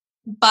God.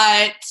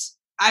 But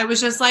I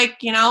was just like,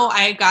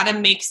 I got to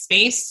make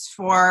space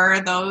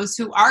for those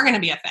who are going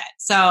to be a fit.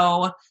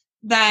 So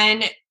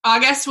then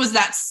August was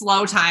that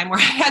slow time where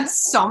I had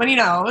so many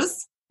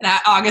no's.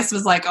 That August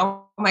was like,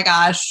 oh my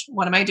gosh,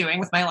 what am I doing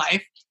with my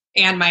life?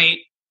 And my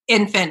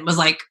infant was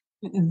like,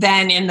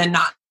 then in the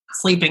not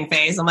sleeping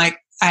phase. I'm like,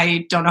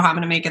 I don't know how I'm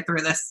going to make it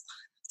through this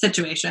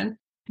situation.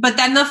 But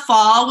then the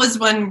fall was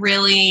when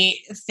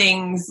really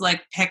things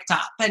like picked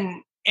up.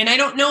 And I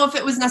don't know if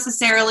it was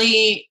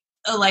necessarily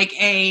like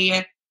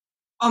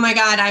oh my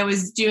God, I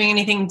was doing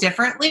anything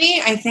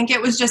differently. I think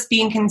it was just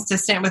being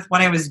consistent with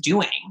what I was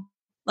doing,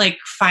 like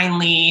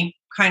finally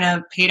kind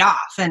of paid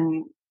off,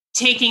 and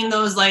taking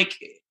those like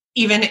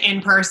even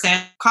in-person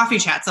coffee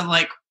chats of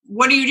like,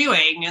 what are you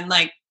doing? And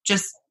like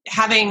just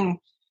having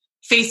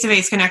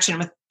face-to-face connection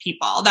with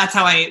people. That's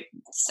how I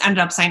ended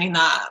up signing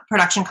the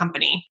production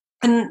company.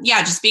 And yeah,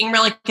 just being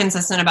really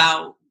consistent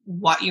about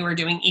what you were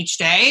doing each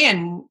day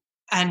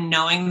and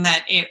knowing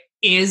that it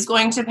is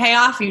going to pay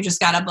off. You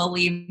just got to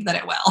believe that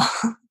it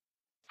will.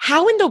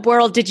 How in the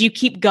world did you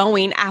keep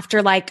going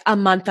after like a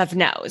month of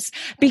no's?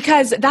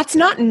 Because that's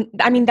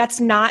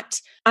not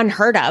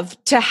unheard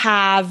of to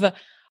have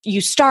you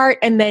start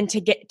and then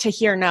to get to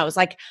hear no's.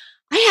 Like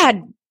I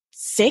had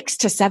 6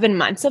 to 7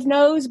 months of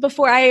no's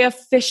before I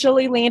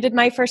officially landed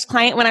my first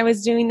client when I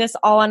was doing this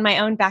all on my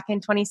own back in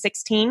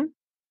 2016.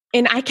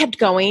 And I kept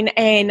going.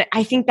 And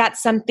I think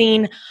that's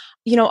something,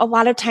 a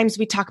lot of times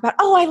we talk about,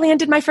 oh, I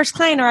landed my first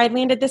client or I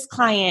landed this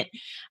client.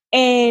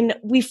 And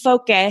we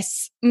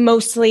focus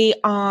mostly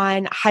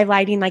on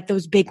highlighting like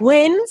those big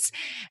wins,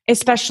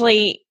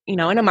 especially, in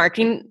a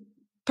marketing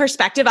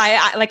perspective.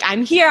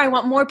 I'm here. I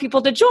want more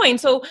people to join.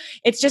 So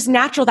it's just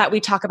natural that we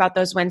talk about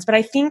those wins. But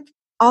I think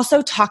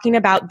also talking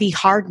about the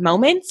hard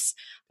moments,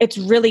 it's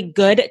really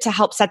good to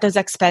help set those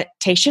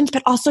expectations,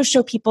 but also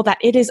show people that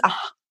it is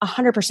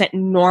 100%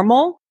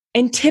 normal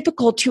and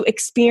typical to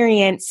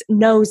experience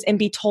no's and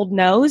be told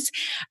no's.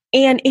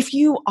 And if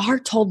you are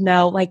told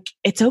no, like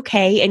it's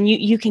okay and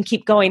you can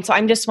keep going. So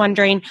I'm just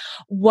wondering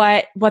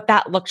what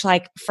that looked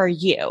like for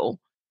you.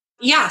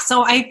 Yeah.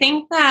 So I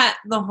think that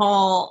the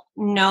whole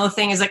no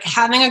thing is like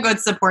having a good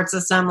support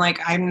system. Like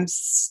I'm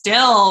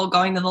still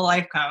going to the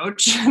life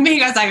coach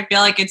because I feel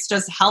like it's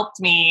just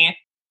helped me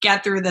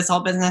get through this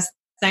whole business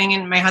thing.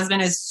 And my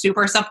husband is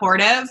super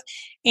supportive.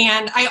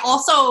 And I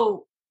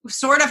also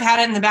sort of had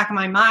it in the back of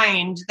my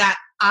mind that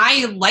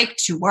I like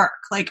to work.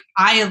 Like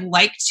I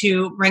like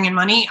to bring in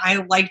money.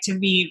 I like to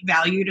be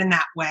valued in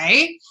that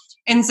way.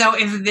 And so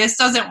if this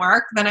doesn't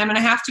work, then I'm going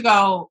to have to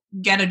go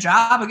get a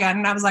job again.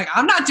 And I was like,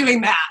 I'm not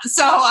doing that.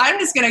 So I'm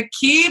just going to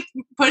keep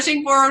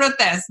pushing forward with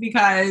this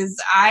because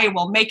I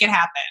will make it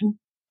happen.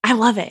 I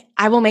love it.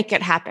 I will make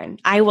it happen.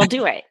 I will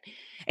do it.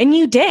 And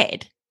you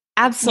did.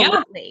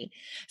 Absolutely. Yeah.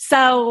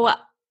 So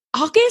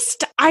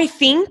I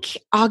think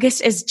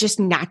August is just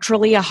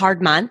naturally a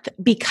hard month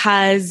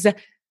because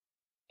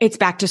it's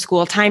back to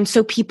school time.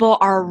 So people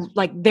are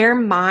like, their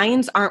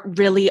minds aren't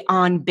really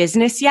on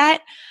business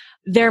yet.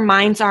 Their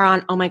minds are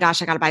on, oh my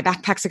gosh, I got to buy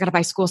backpacks. I got to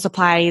buy school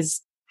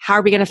supplies. How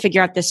are we going to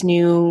figure out this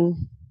new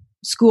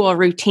school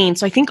routine?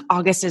 So I think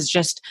August is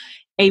just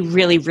a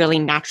really, really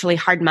naturally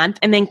hard month.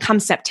 And then come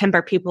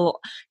September,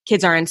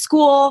 kids are in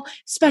school,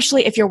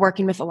 especially if you're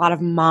working with a lot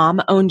of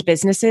mom-owned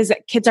businesses.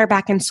 Kids are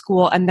back in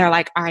school and they're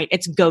like, all right,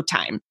 it's go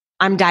time.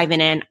 I'm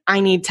diving in. I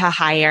need to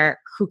hire.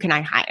 Who can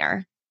I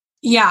hire?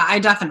 Yeah, I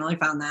definitely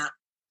found that.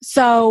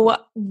 So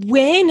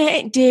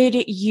when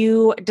did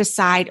you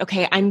decide,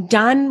 okay, I'm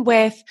done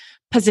with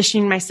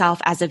positioning myself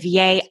as a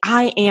VA.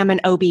 I am an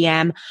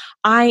OBM.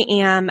 I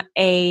am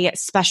a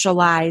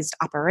specialized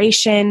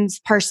operations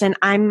person.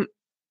 I'm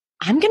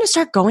going to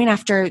start going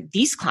after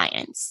these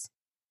clients.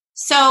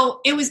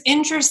 So it was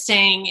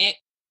interesting.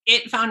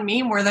 It found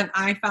me more than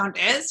I found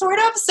it, sort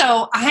of.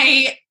 So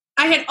I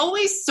had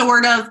always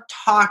sort of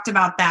talked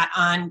about that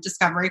on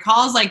discovery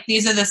calls. Like,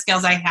 these are the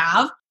skills I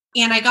have.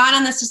 And I got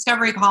on this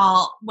discovery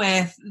call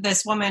with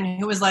this woman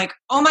who was like,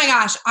 oh my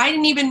gosh, I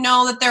didn't even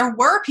know that there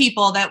were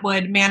people that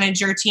would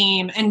manage your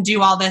team and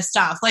do all this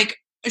stuff. Like,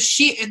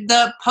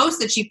 the post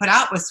that she put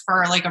out was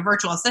for like a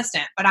virtual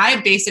assistant. But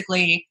I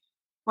basically,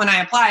 when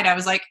I applied, I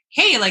was like,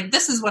 hey, like,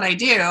 this is what I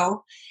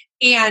do.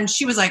 And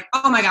she was like,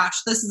 oh my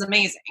gosh, this is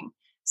amazing.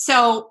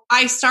 So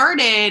I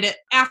started,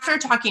 after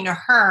talking to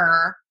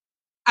her,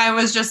 I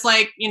was just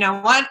like, you know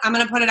what? I'm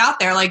going to put it out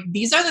there. Like,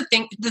 these are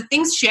the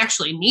things she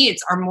actually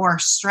needs are more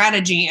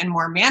strategy and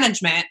more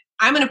management.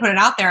 I'm going to put it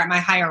out there at my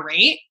higher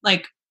rate.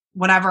 Like,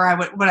 whatever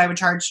what I would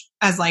charge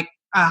as like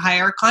a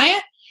higher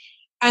client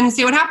and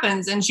see what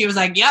happens. And she was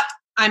like, yep,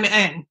 I'm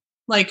in.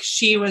 Like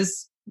she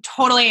was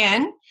totally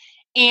in.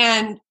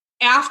 And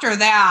after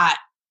that,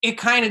 it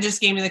kind of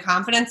just gave me the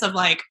confidence of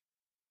like,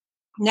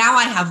 now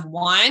I have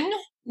one,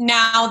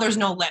 now there's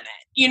no limit.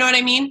 You know what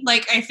I mean?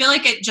 Like, I feel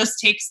like it just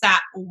takes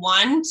that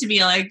one to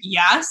be like,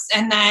 yes.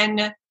 And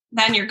then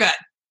you're good.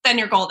 Then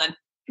you're golden.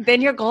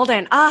 Then you're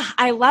golden. Ah,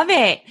 I love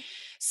it.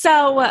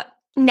 So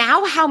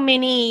now how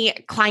many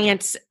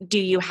clients do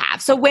you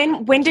have? So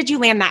when did you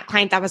land that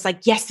client that was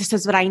like, yes, this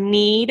is what I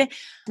need?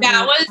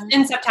 That was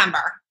in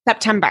September.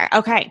 September.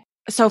 Okay.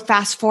 So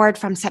fast forward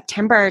from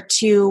September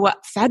to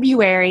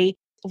February,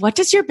 what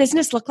does your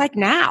business look like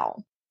now?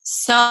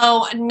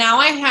 So now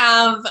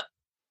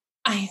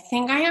I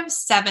think I have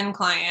 7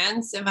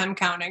 clients if I'm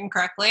counting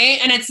correctly.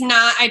 And it's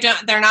not,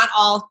 they're not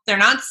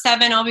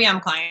 7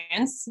 OBM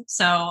clients.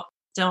 So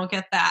don't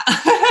get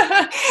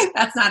that.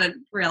 That's not a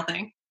real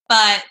thing.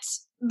 But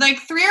like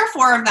 3 or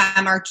 4 of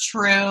them are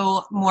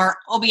true, more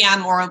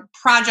OBM or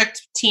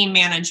project team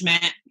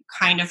management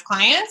kind of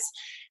clients.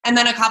 And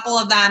then a couple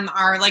of them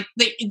are like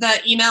the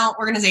email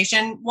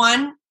organization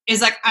one is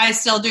like, I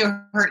still do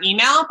her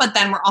email, but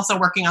then we're also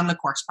working on the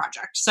course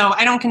project. So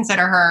I don't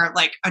consider her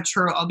like a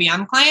true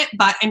OBM client,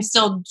 but I'm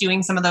still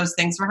doing some of those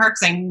things for her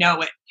because I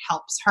know it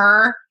helps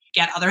her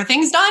get other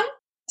things done.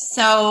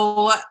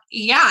 So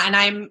yeah, and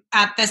I'm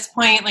at this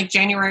point, like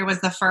January was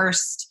the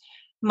first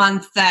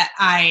month that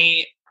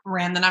I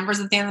ran the numbers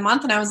at the end of the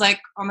month. And I was like,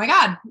 oh my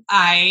God,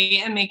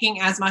 I am making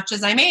as much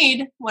as I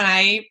made when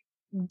I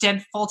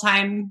did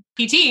full-time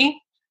PT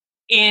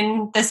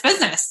in this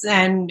business.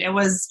 And it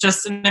was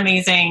just an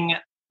amazing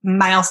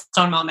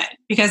milestone moment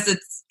because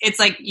it's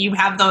like you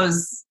have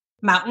those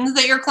mountains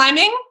that you're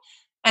climbing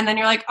and then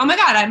you're like, oh my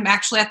God, I'm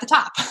actually at the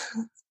top.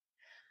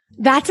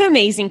 That's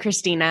amazing,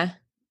 Christina.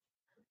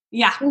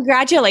 Yeah.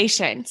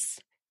 Congratulations.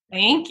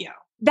 Thank you.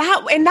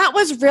 That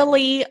was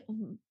really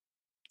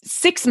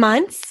 6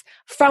 months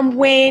from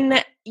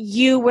when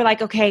you were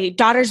like, okay,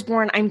 daughter's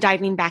born, I'm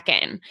diving back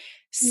in.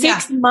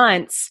 6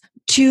 months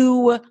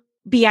to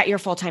be at your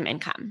full-time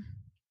income.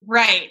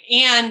 Right.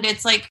 And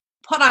it's like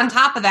put on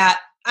top of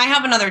that, I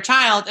have another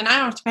child and I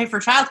don't have to pay for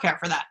childcare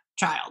for that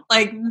child.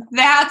 Like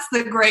that's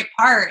the great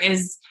part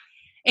is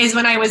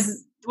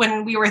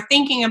when we were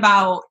thinking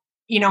about,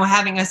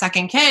 having a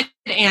second kid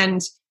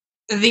and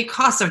the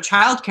cost of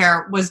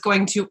childcare was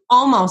going to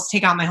almost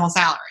take out my whole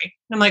salary.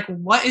 And I'm like,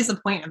 what is the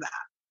point of that?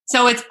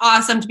 So it's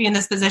awesome to be in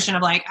this position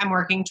of like, I'm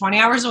working 20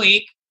 hours a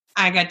week.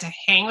 I get to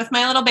hang with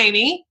my little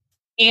baby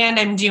and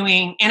I'm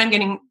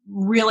getting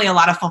really a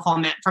lot of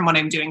fulfillment from what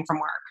I'm doing from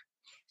work.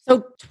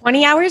 So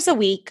 20 hours a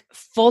week,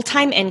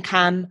 full-time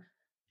income,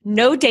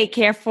 no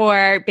daycare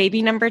for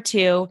baby number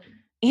 2,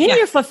 and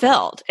you're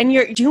fulfilled and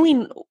you're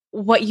doing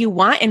what you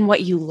want and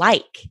what you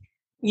like.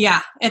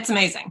 Yeah, it's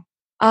amazing.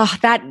 Oh,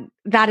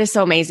 that is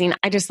so amazing.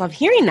 I just love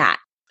hearing that.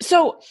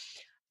 So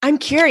I'm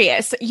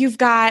curious, you've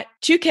got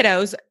 2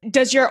 kiddos.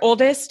 Does your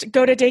oldest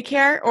go to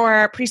daycare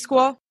or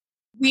preschool?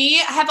 We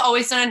have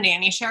always done a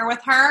nanny share with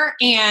her.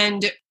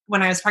 And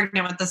when I was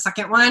pregnant with the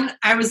second one,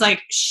 I was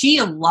like, she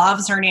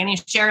loves her nanny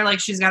share. Like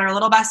she's got her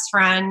little best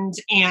friend.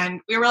 And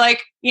we were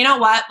like, you know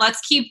what?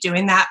 Let's keep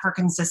doing that for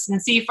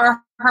consistency for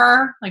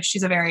her. Like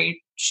she's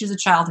a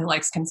child who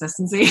likes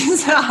consistency.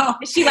 So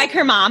is she like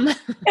her mom?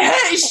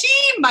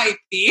 She might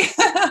be.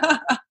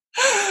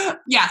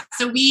 Yeah.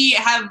 So we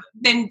have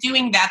been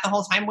doing that the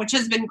whole time, which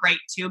has been great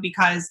too,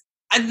 because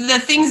the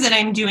things that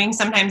I'm doing,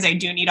 sometimes I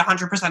do need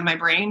 100% of my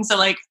brain. So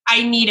like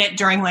I need it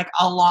during like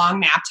a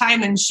long nap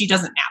time and she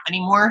doesn't nap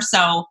anymore.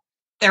 So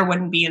there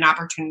wouldn't be an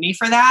opportunity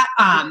for that.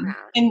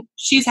 And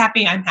she's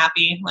happy. I'm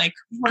happy. Like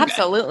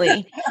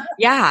absolutely.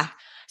 Yeah.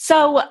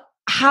 So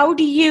how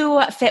do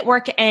you fit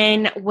work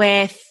in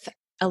with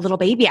a little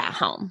baby at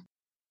home?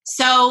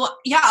 So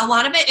yeah, a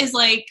lot of it is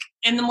like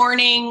in the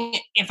morning,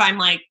 if I'm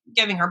like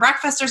giving her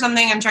breakfast or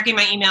something, I'm checking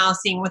my email,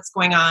 seeing what's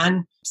going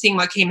on, seeing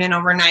what came in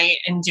overnight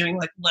and doing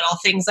like little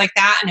things like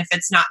that. And if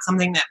it's not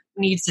something that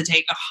needs to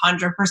take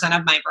 100%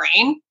 of my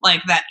brain,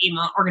 like that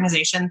email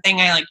organization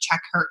thing, I like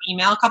check her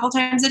email a couple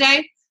times a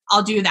day.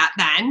 I'll do that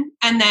then.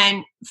 And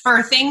then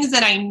for things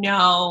that I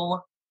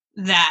know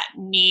that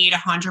need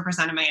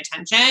 100% of my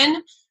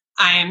attention,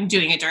 I'm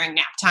doing it during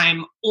nap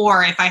time,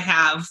 or if I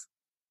have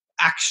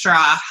extra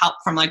help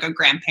from like a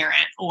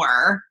grandparent,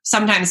 or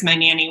sometimes my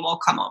nanny will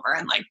come over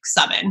and like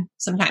sub in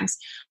sometimes.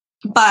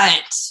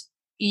 But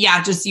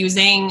yeah, just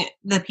using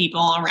the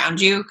people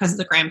around you, because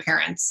the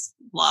grandparents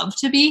love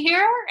to be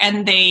here.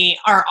 And they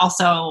are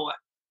also,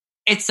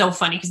 it's so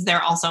funny because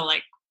they're also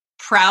like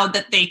proud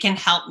that they can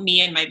help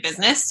me in my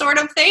business sort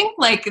of thing.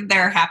 Like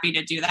they're happy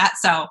to do that.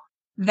 So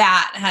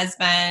that has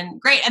been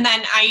great. And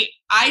then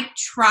I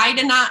try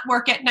to not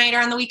work at night or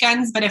on the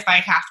weekends, but if I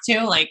have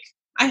to, like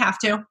I have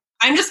to.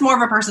 I'm just more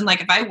of a person, like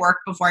if I work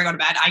before I go to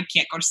bed, I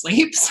can't go to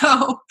sleep.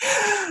 So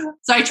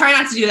I try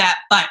not to do that,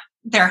 but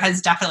there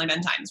has definitely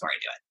been times where I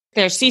do it.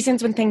 There's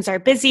seasons when things are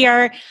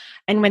busier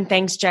and when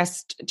things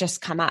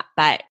just come up,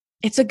 but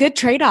it's a good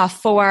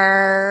trade-off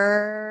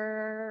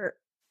for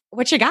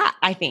what you got,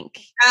 I think.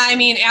 I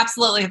mean,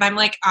 absolutely. If I'm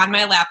like on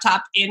my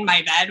laptop in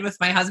my bed with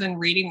my husband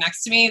reading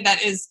next to me,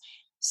 that is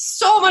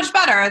so much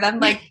better than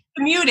like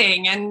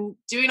commuting and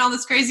doing all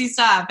this crazy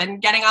stuff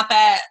and getting up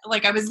at,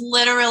 like, I was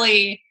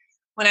literally,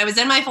 when I was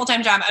in my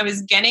full-time job, I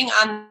was getting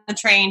on the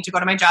train to go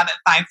to my job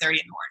at 5:30 in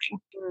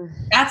the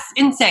morning. That's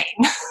insane.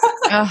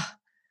 Oh,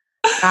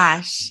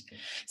 gosh.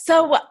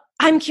 So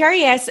I'm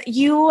curious,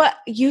 you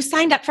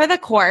signed up for the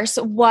course.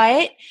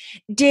 What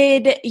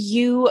did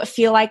you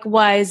feel like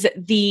was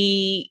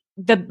the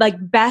like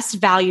best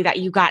value that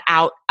you got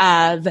out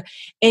of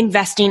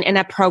investing in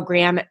a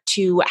program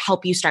to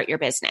help you start your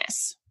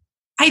business?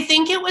 I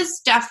think it was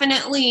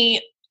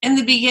definitely, in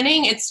the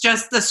beginning, it's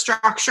just the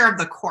structure of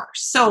the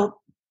course. So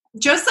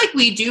just like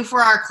we do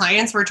for our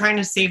clients, we're trying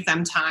to save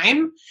them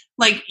time.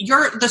 Like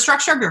the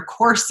structure of your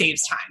course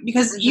saves time,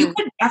 because you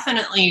could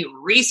definitely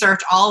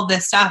research all of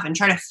this stuff and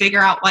try to figure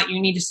out what you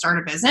need to start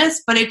a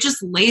business, but it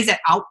just lays it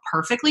out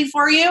perfectly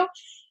for you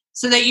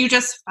so that you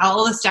just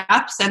follow the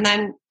steps and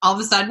then all of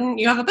a sudden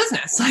you have a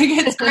business. Like,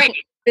 it's great.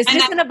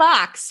 Business in a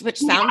box, which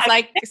sounds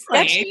like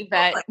sketchy,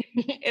 but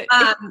it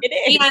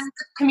is. And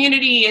the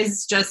community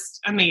is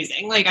just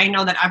amazing. Like, I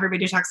know that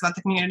everybody talks about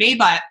the community,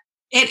 but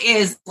it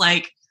is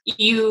like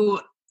you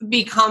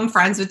become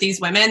friends with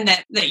these women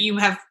that you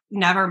have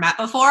never met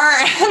before,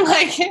 and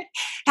like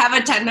have a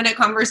 10-minute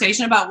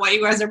conversation about what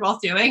you guys are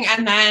both doing.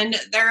 And then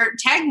they're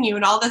tagging you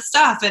and all this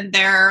stuff, and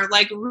they're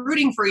like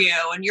rooting for you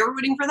and you're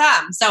rooting for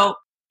them. So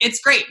it's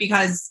great,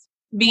 because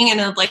being in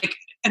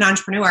an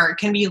entrepreneur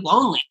can be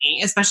lonely,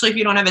 especially if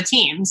you don't have a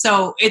team.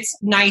 So it's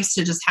nice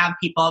to just have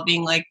people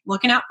being like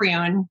looking out for you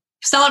and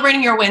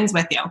celebrating your wins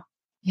with you.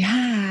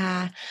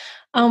 Yeah.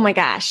 Oh my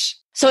gosh.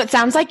 So it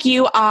sounds like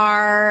you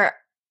are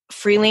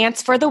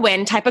freelance for the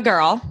win type of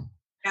girl.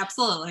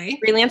 Absolutely.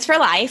 Freelance for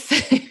life,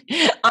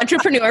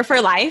 entrepreneur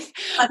for life.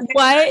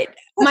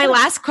 My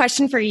last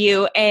question for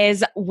you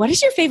is, what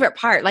is your favorite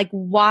part? Like,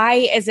 why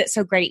is it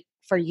so great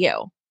for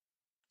you?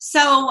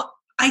 So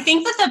I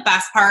think that the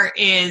best part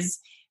is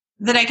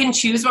that I can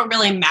choose what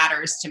really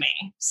matters to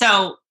me.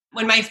 So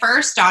when my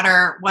first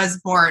daughter was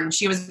born,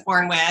 she was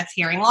born with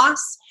hearing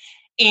loss.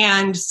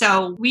 And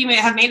so we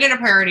have made it a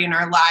priority in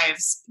our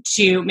lives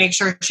to make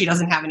sure she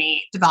doesn't have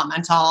any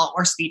developmental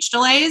or speech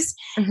delays.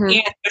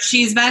 And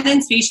she's been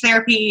in speech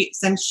therapy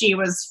since she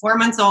was 4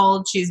 months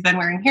old. She's been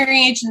wearing hearing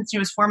aids since she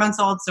was 4 months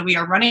old. So we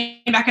are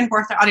running back and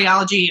forth to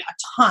audiology a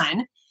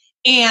ton.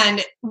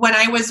 And when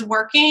I was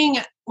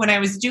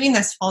doing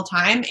this full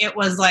time, it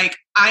was like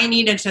I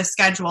needed to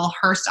schedule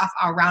her stuff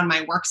around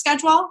my work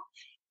schedule.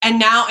 And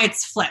now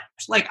it's flipped.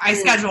 Like, I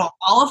schedule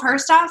all of her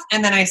stuff,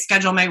 and then I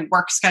schedule my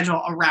work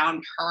schedule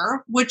around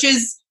her, which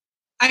is,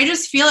 I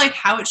just feel like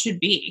how it should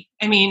be.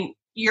 I mean,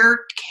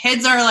 your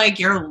kids are like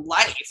your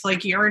life.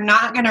 Like, you're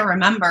not going to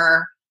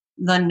remember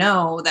the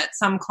no that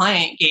some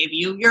client gave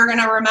you. You're going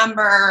to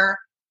remember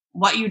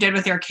what you did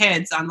with your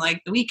kids on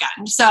like the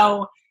weekend.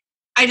 So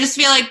I just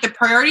feel like the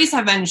priorities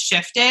have been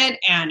shifted,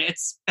 and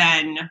it's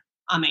been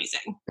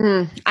amazing.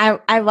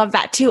 I love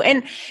that too.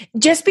 And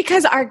just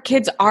because our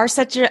kids are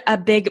such a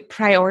big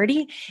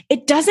priority,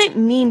 it doesn't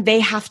mean they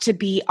have to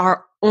be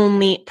our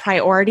only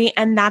priority.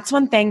 And that's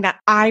one thing that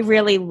I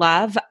really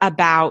love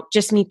about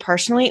just me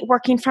personally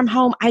working from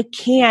home. I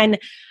can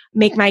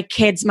make my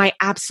kids my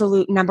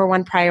absolute number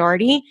one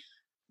priority,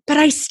 but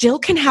I still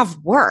can have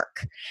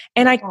work,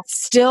 and I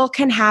still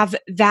can have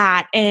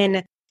that.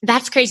 And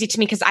that's crazy to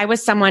me, because I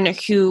was someone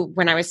who,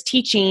 when I was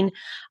teaching,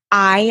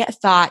 I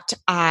thought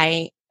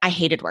I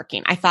hated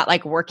working. I thought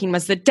like working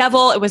was the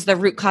devil. It was the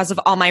root cause of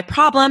all my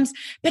problems,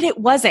 but it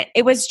wasn't.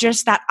 It was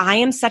just that I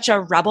am such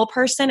a rebel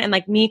person. And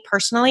like me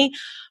personally,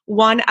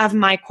 one of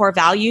my core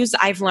values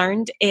I've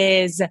learned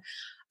is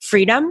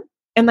freedom.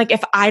 And like,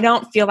 if I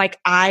don't feel like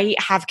I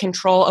have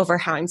control over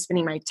how I'm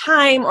spending my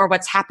time or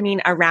what's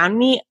happening around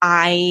me,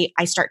 I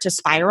start to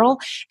spiral.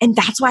 And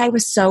that's why I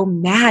was so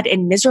mad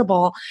and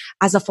miserable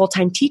as a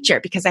full-time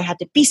teacher, because I had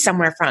to be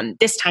somewhere from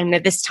this time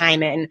to this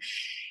time. And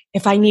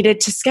if I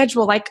needed to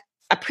schedule like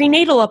a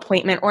prenatal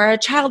appointment or a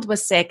child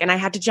was sick and I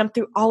had to jump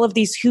through all of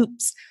these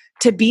hoops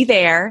to be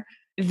there,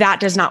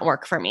 that does not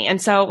work for me.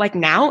 And so like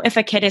now, if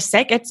a kid is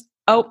sick, it's,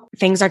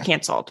 things are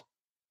canceled.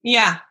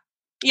 Yeah.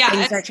 Yeah.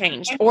 Things are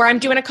changed. Or I'm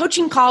doing a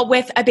coaching call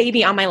with a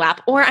baby on my lap,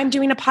 or I'm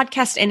doing a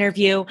podcast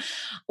interview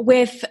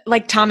with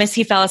like Thomas.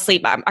 He fell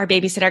asleep. Our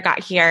babysitter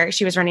got here.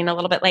 She was running a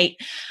little bit late,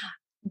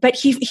 but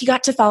he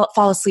got to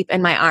fall asleep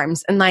in my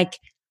arms. And like,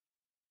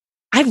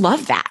 I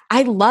love that.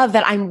 I love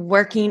that I'm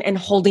working and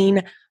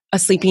holding a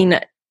sleeping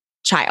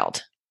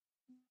child.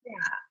 Yeah,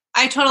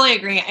 I totally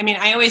agree. I mean,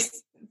 I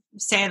always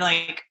say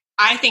like,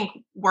 I think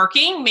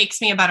working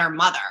makes me a better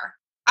mother.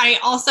 I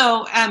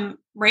also am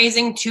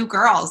raising 2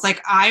 girls.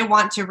 Like, I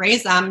want to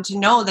raise them to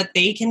know that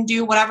they can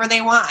do whatever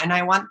they want. And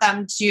I want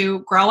them to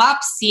grow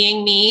up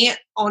seeing me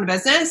own a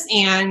business,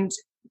 and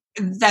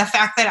the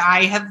fact that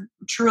I have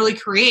truly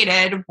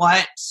created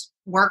what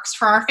works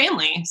for our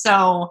family.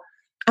 So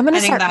I'm going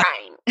to start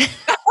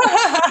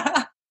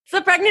crying. It's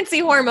the pregnancy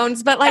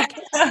hormones, but like,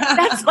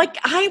 that's like,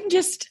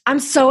 I'm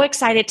so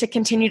excited to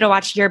continue to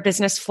watch your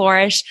business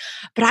flourish,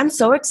 but I'm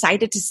so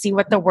excited to see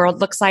what the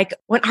world looks like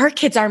when our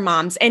kids are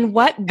moms and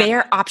what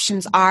their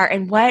options are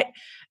and what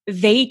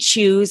they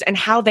choose and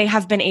how they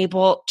have been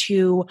able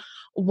to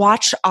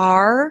watch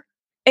our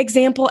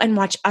example and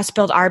watch us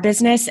build our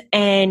business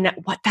and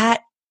what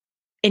that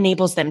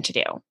enables them to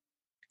do.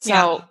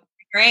 So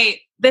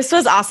great. This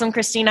was awesome,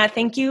 Christina.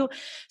 Thank you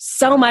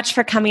so much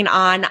for coming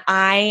on.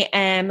 I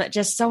am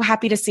just so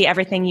happy to see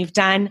everything you've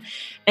done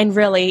and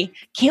really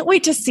can't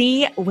wait to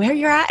see where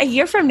you're at a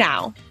year from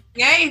now.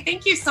 Yay.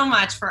 Thank you so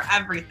much for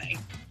everything.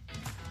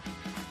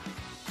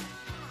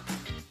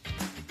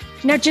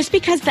 Now, just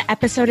because the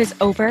episode is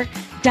over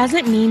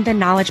doesn't mean the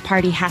knowledge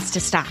party has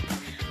to stop.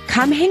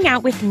 Come hang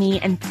out with me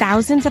and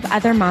thousands of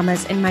other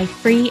mamas in my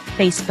free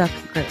Facebook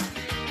group.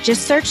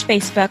 Just search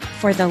Facebook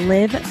for the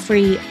Live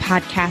Free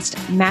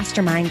Podcast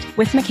Mastermind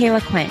with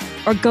Michaela Quinn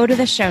or go to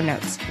the show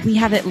notes. We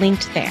have it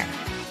linked there.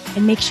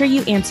 And make sure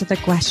you answer the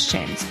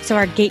questions so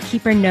our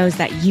gatekeeper knows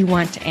that you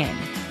want in.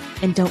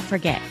 And don't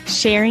forget,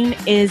 sharing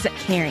is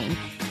caring.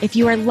 If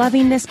you are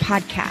loving this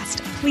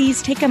podcast,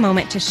 please take a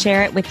moment to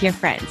share it with your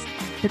friends.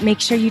 But make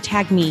sure you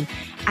tag me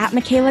at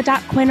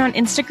Michaela.Quinn on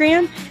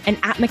Instagram and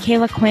at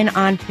Michaela Quinn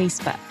on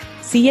Facebook.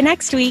 See you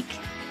next week.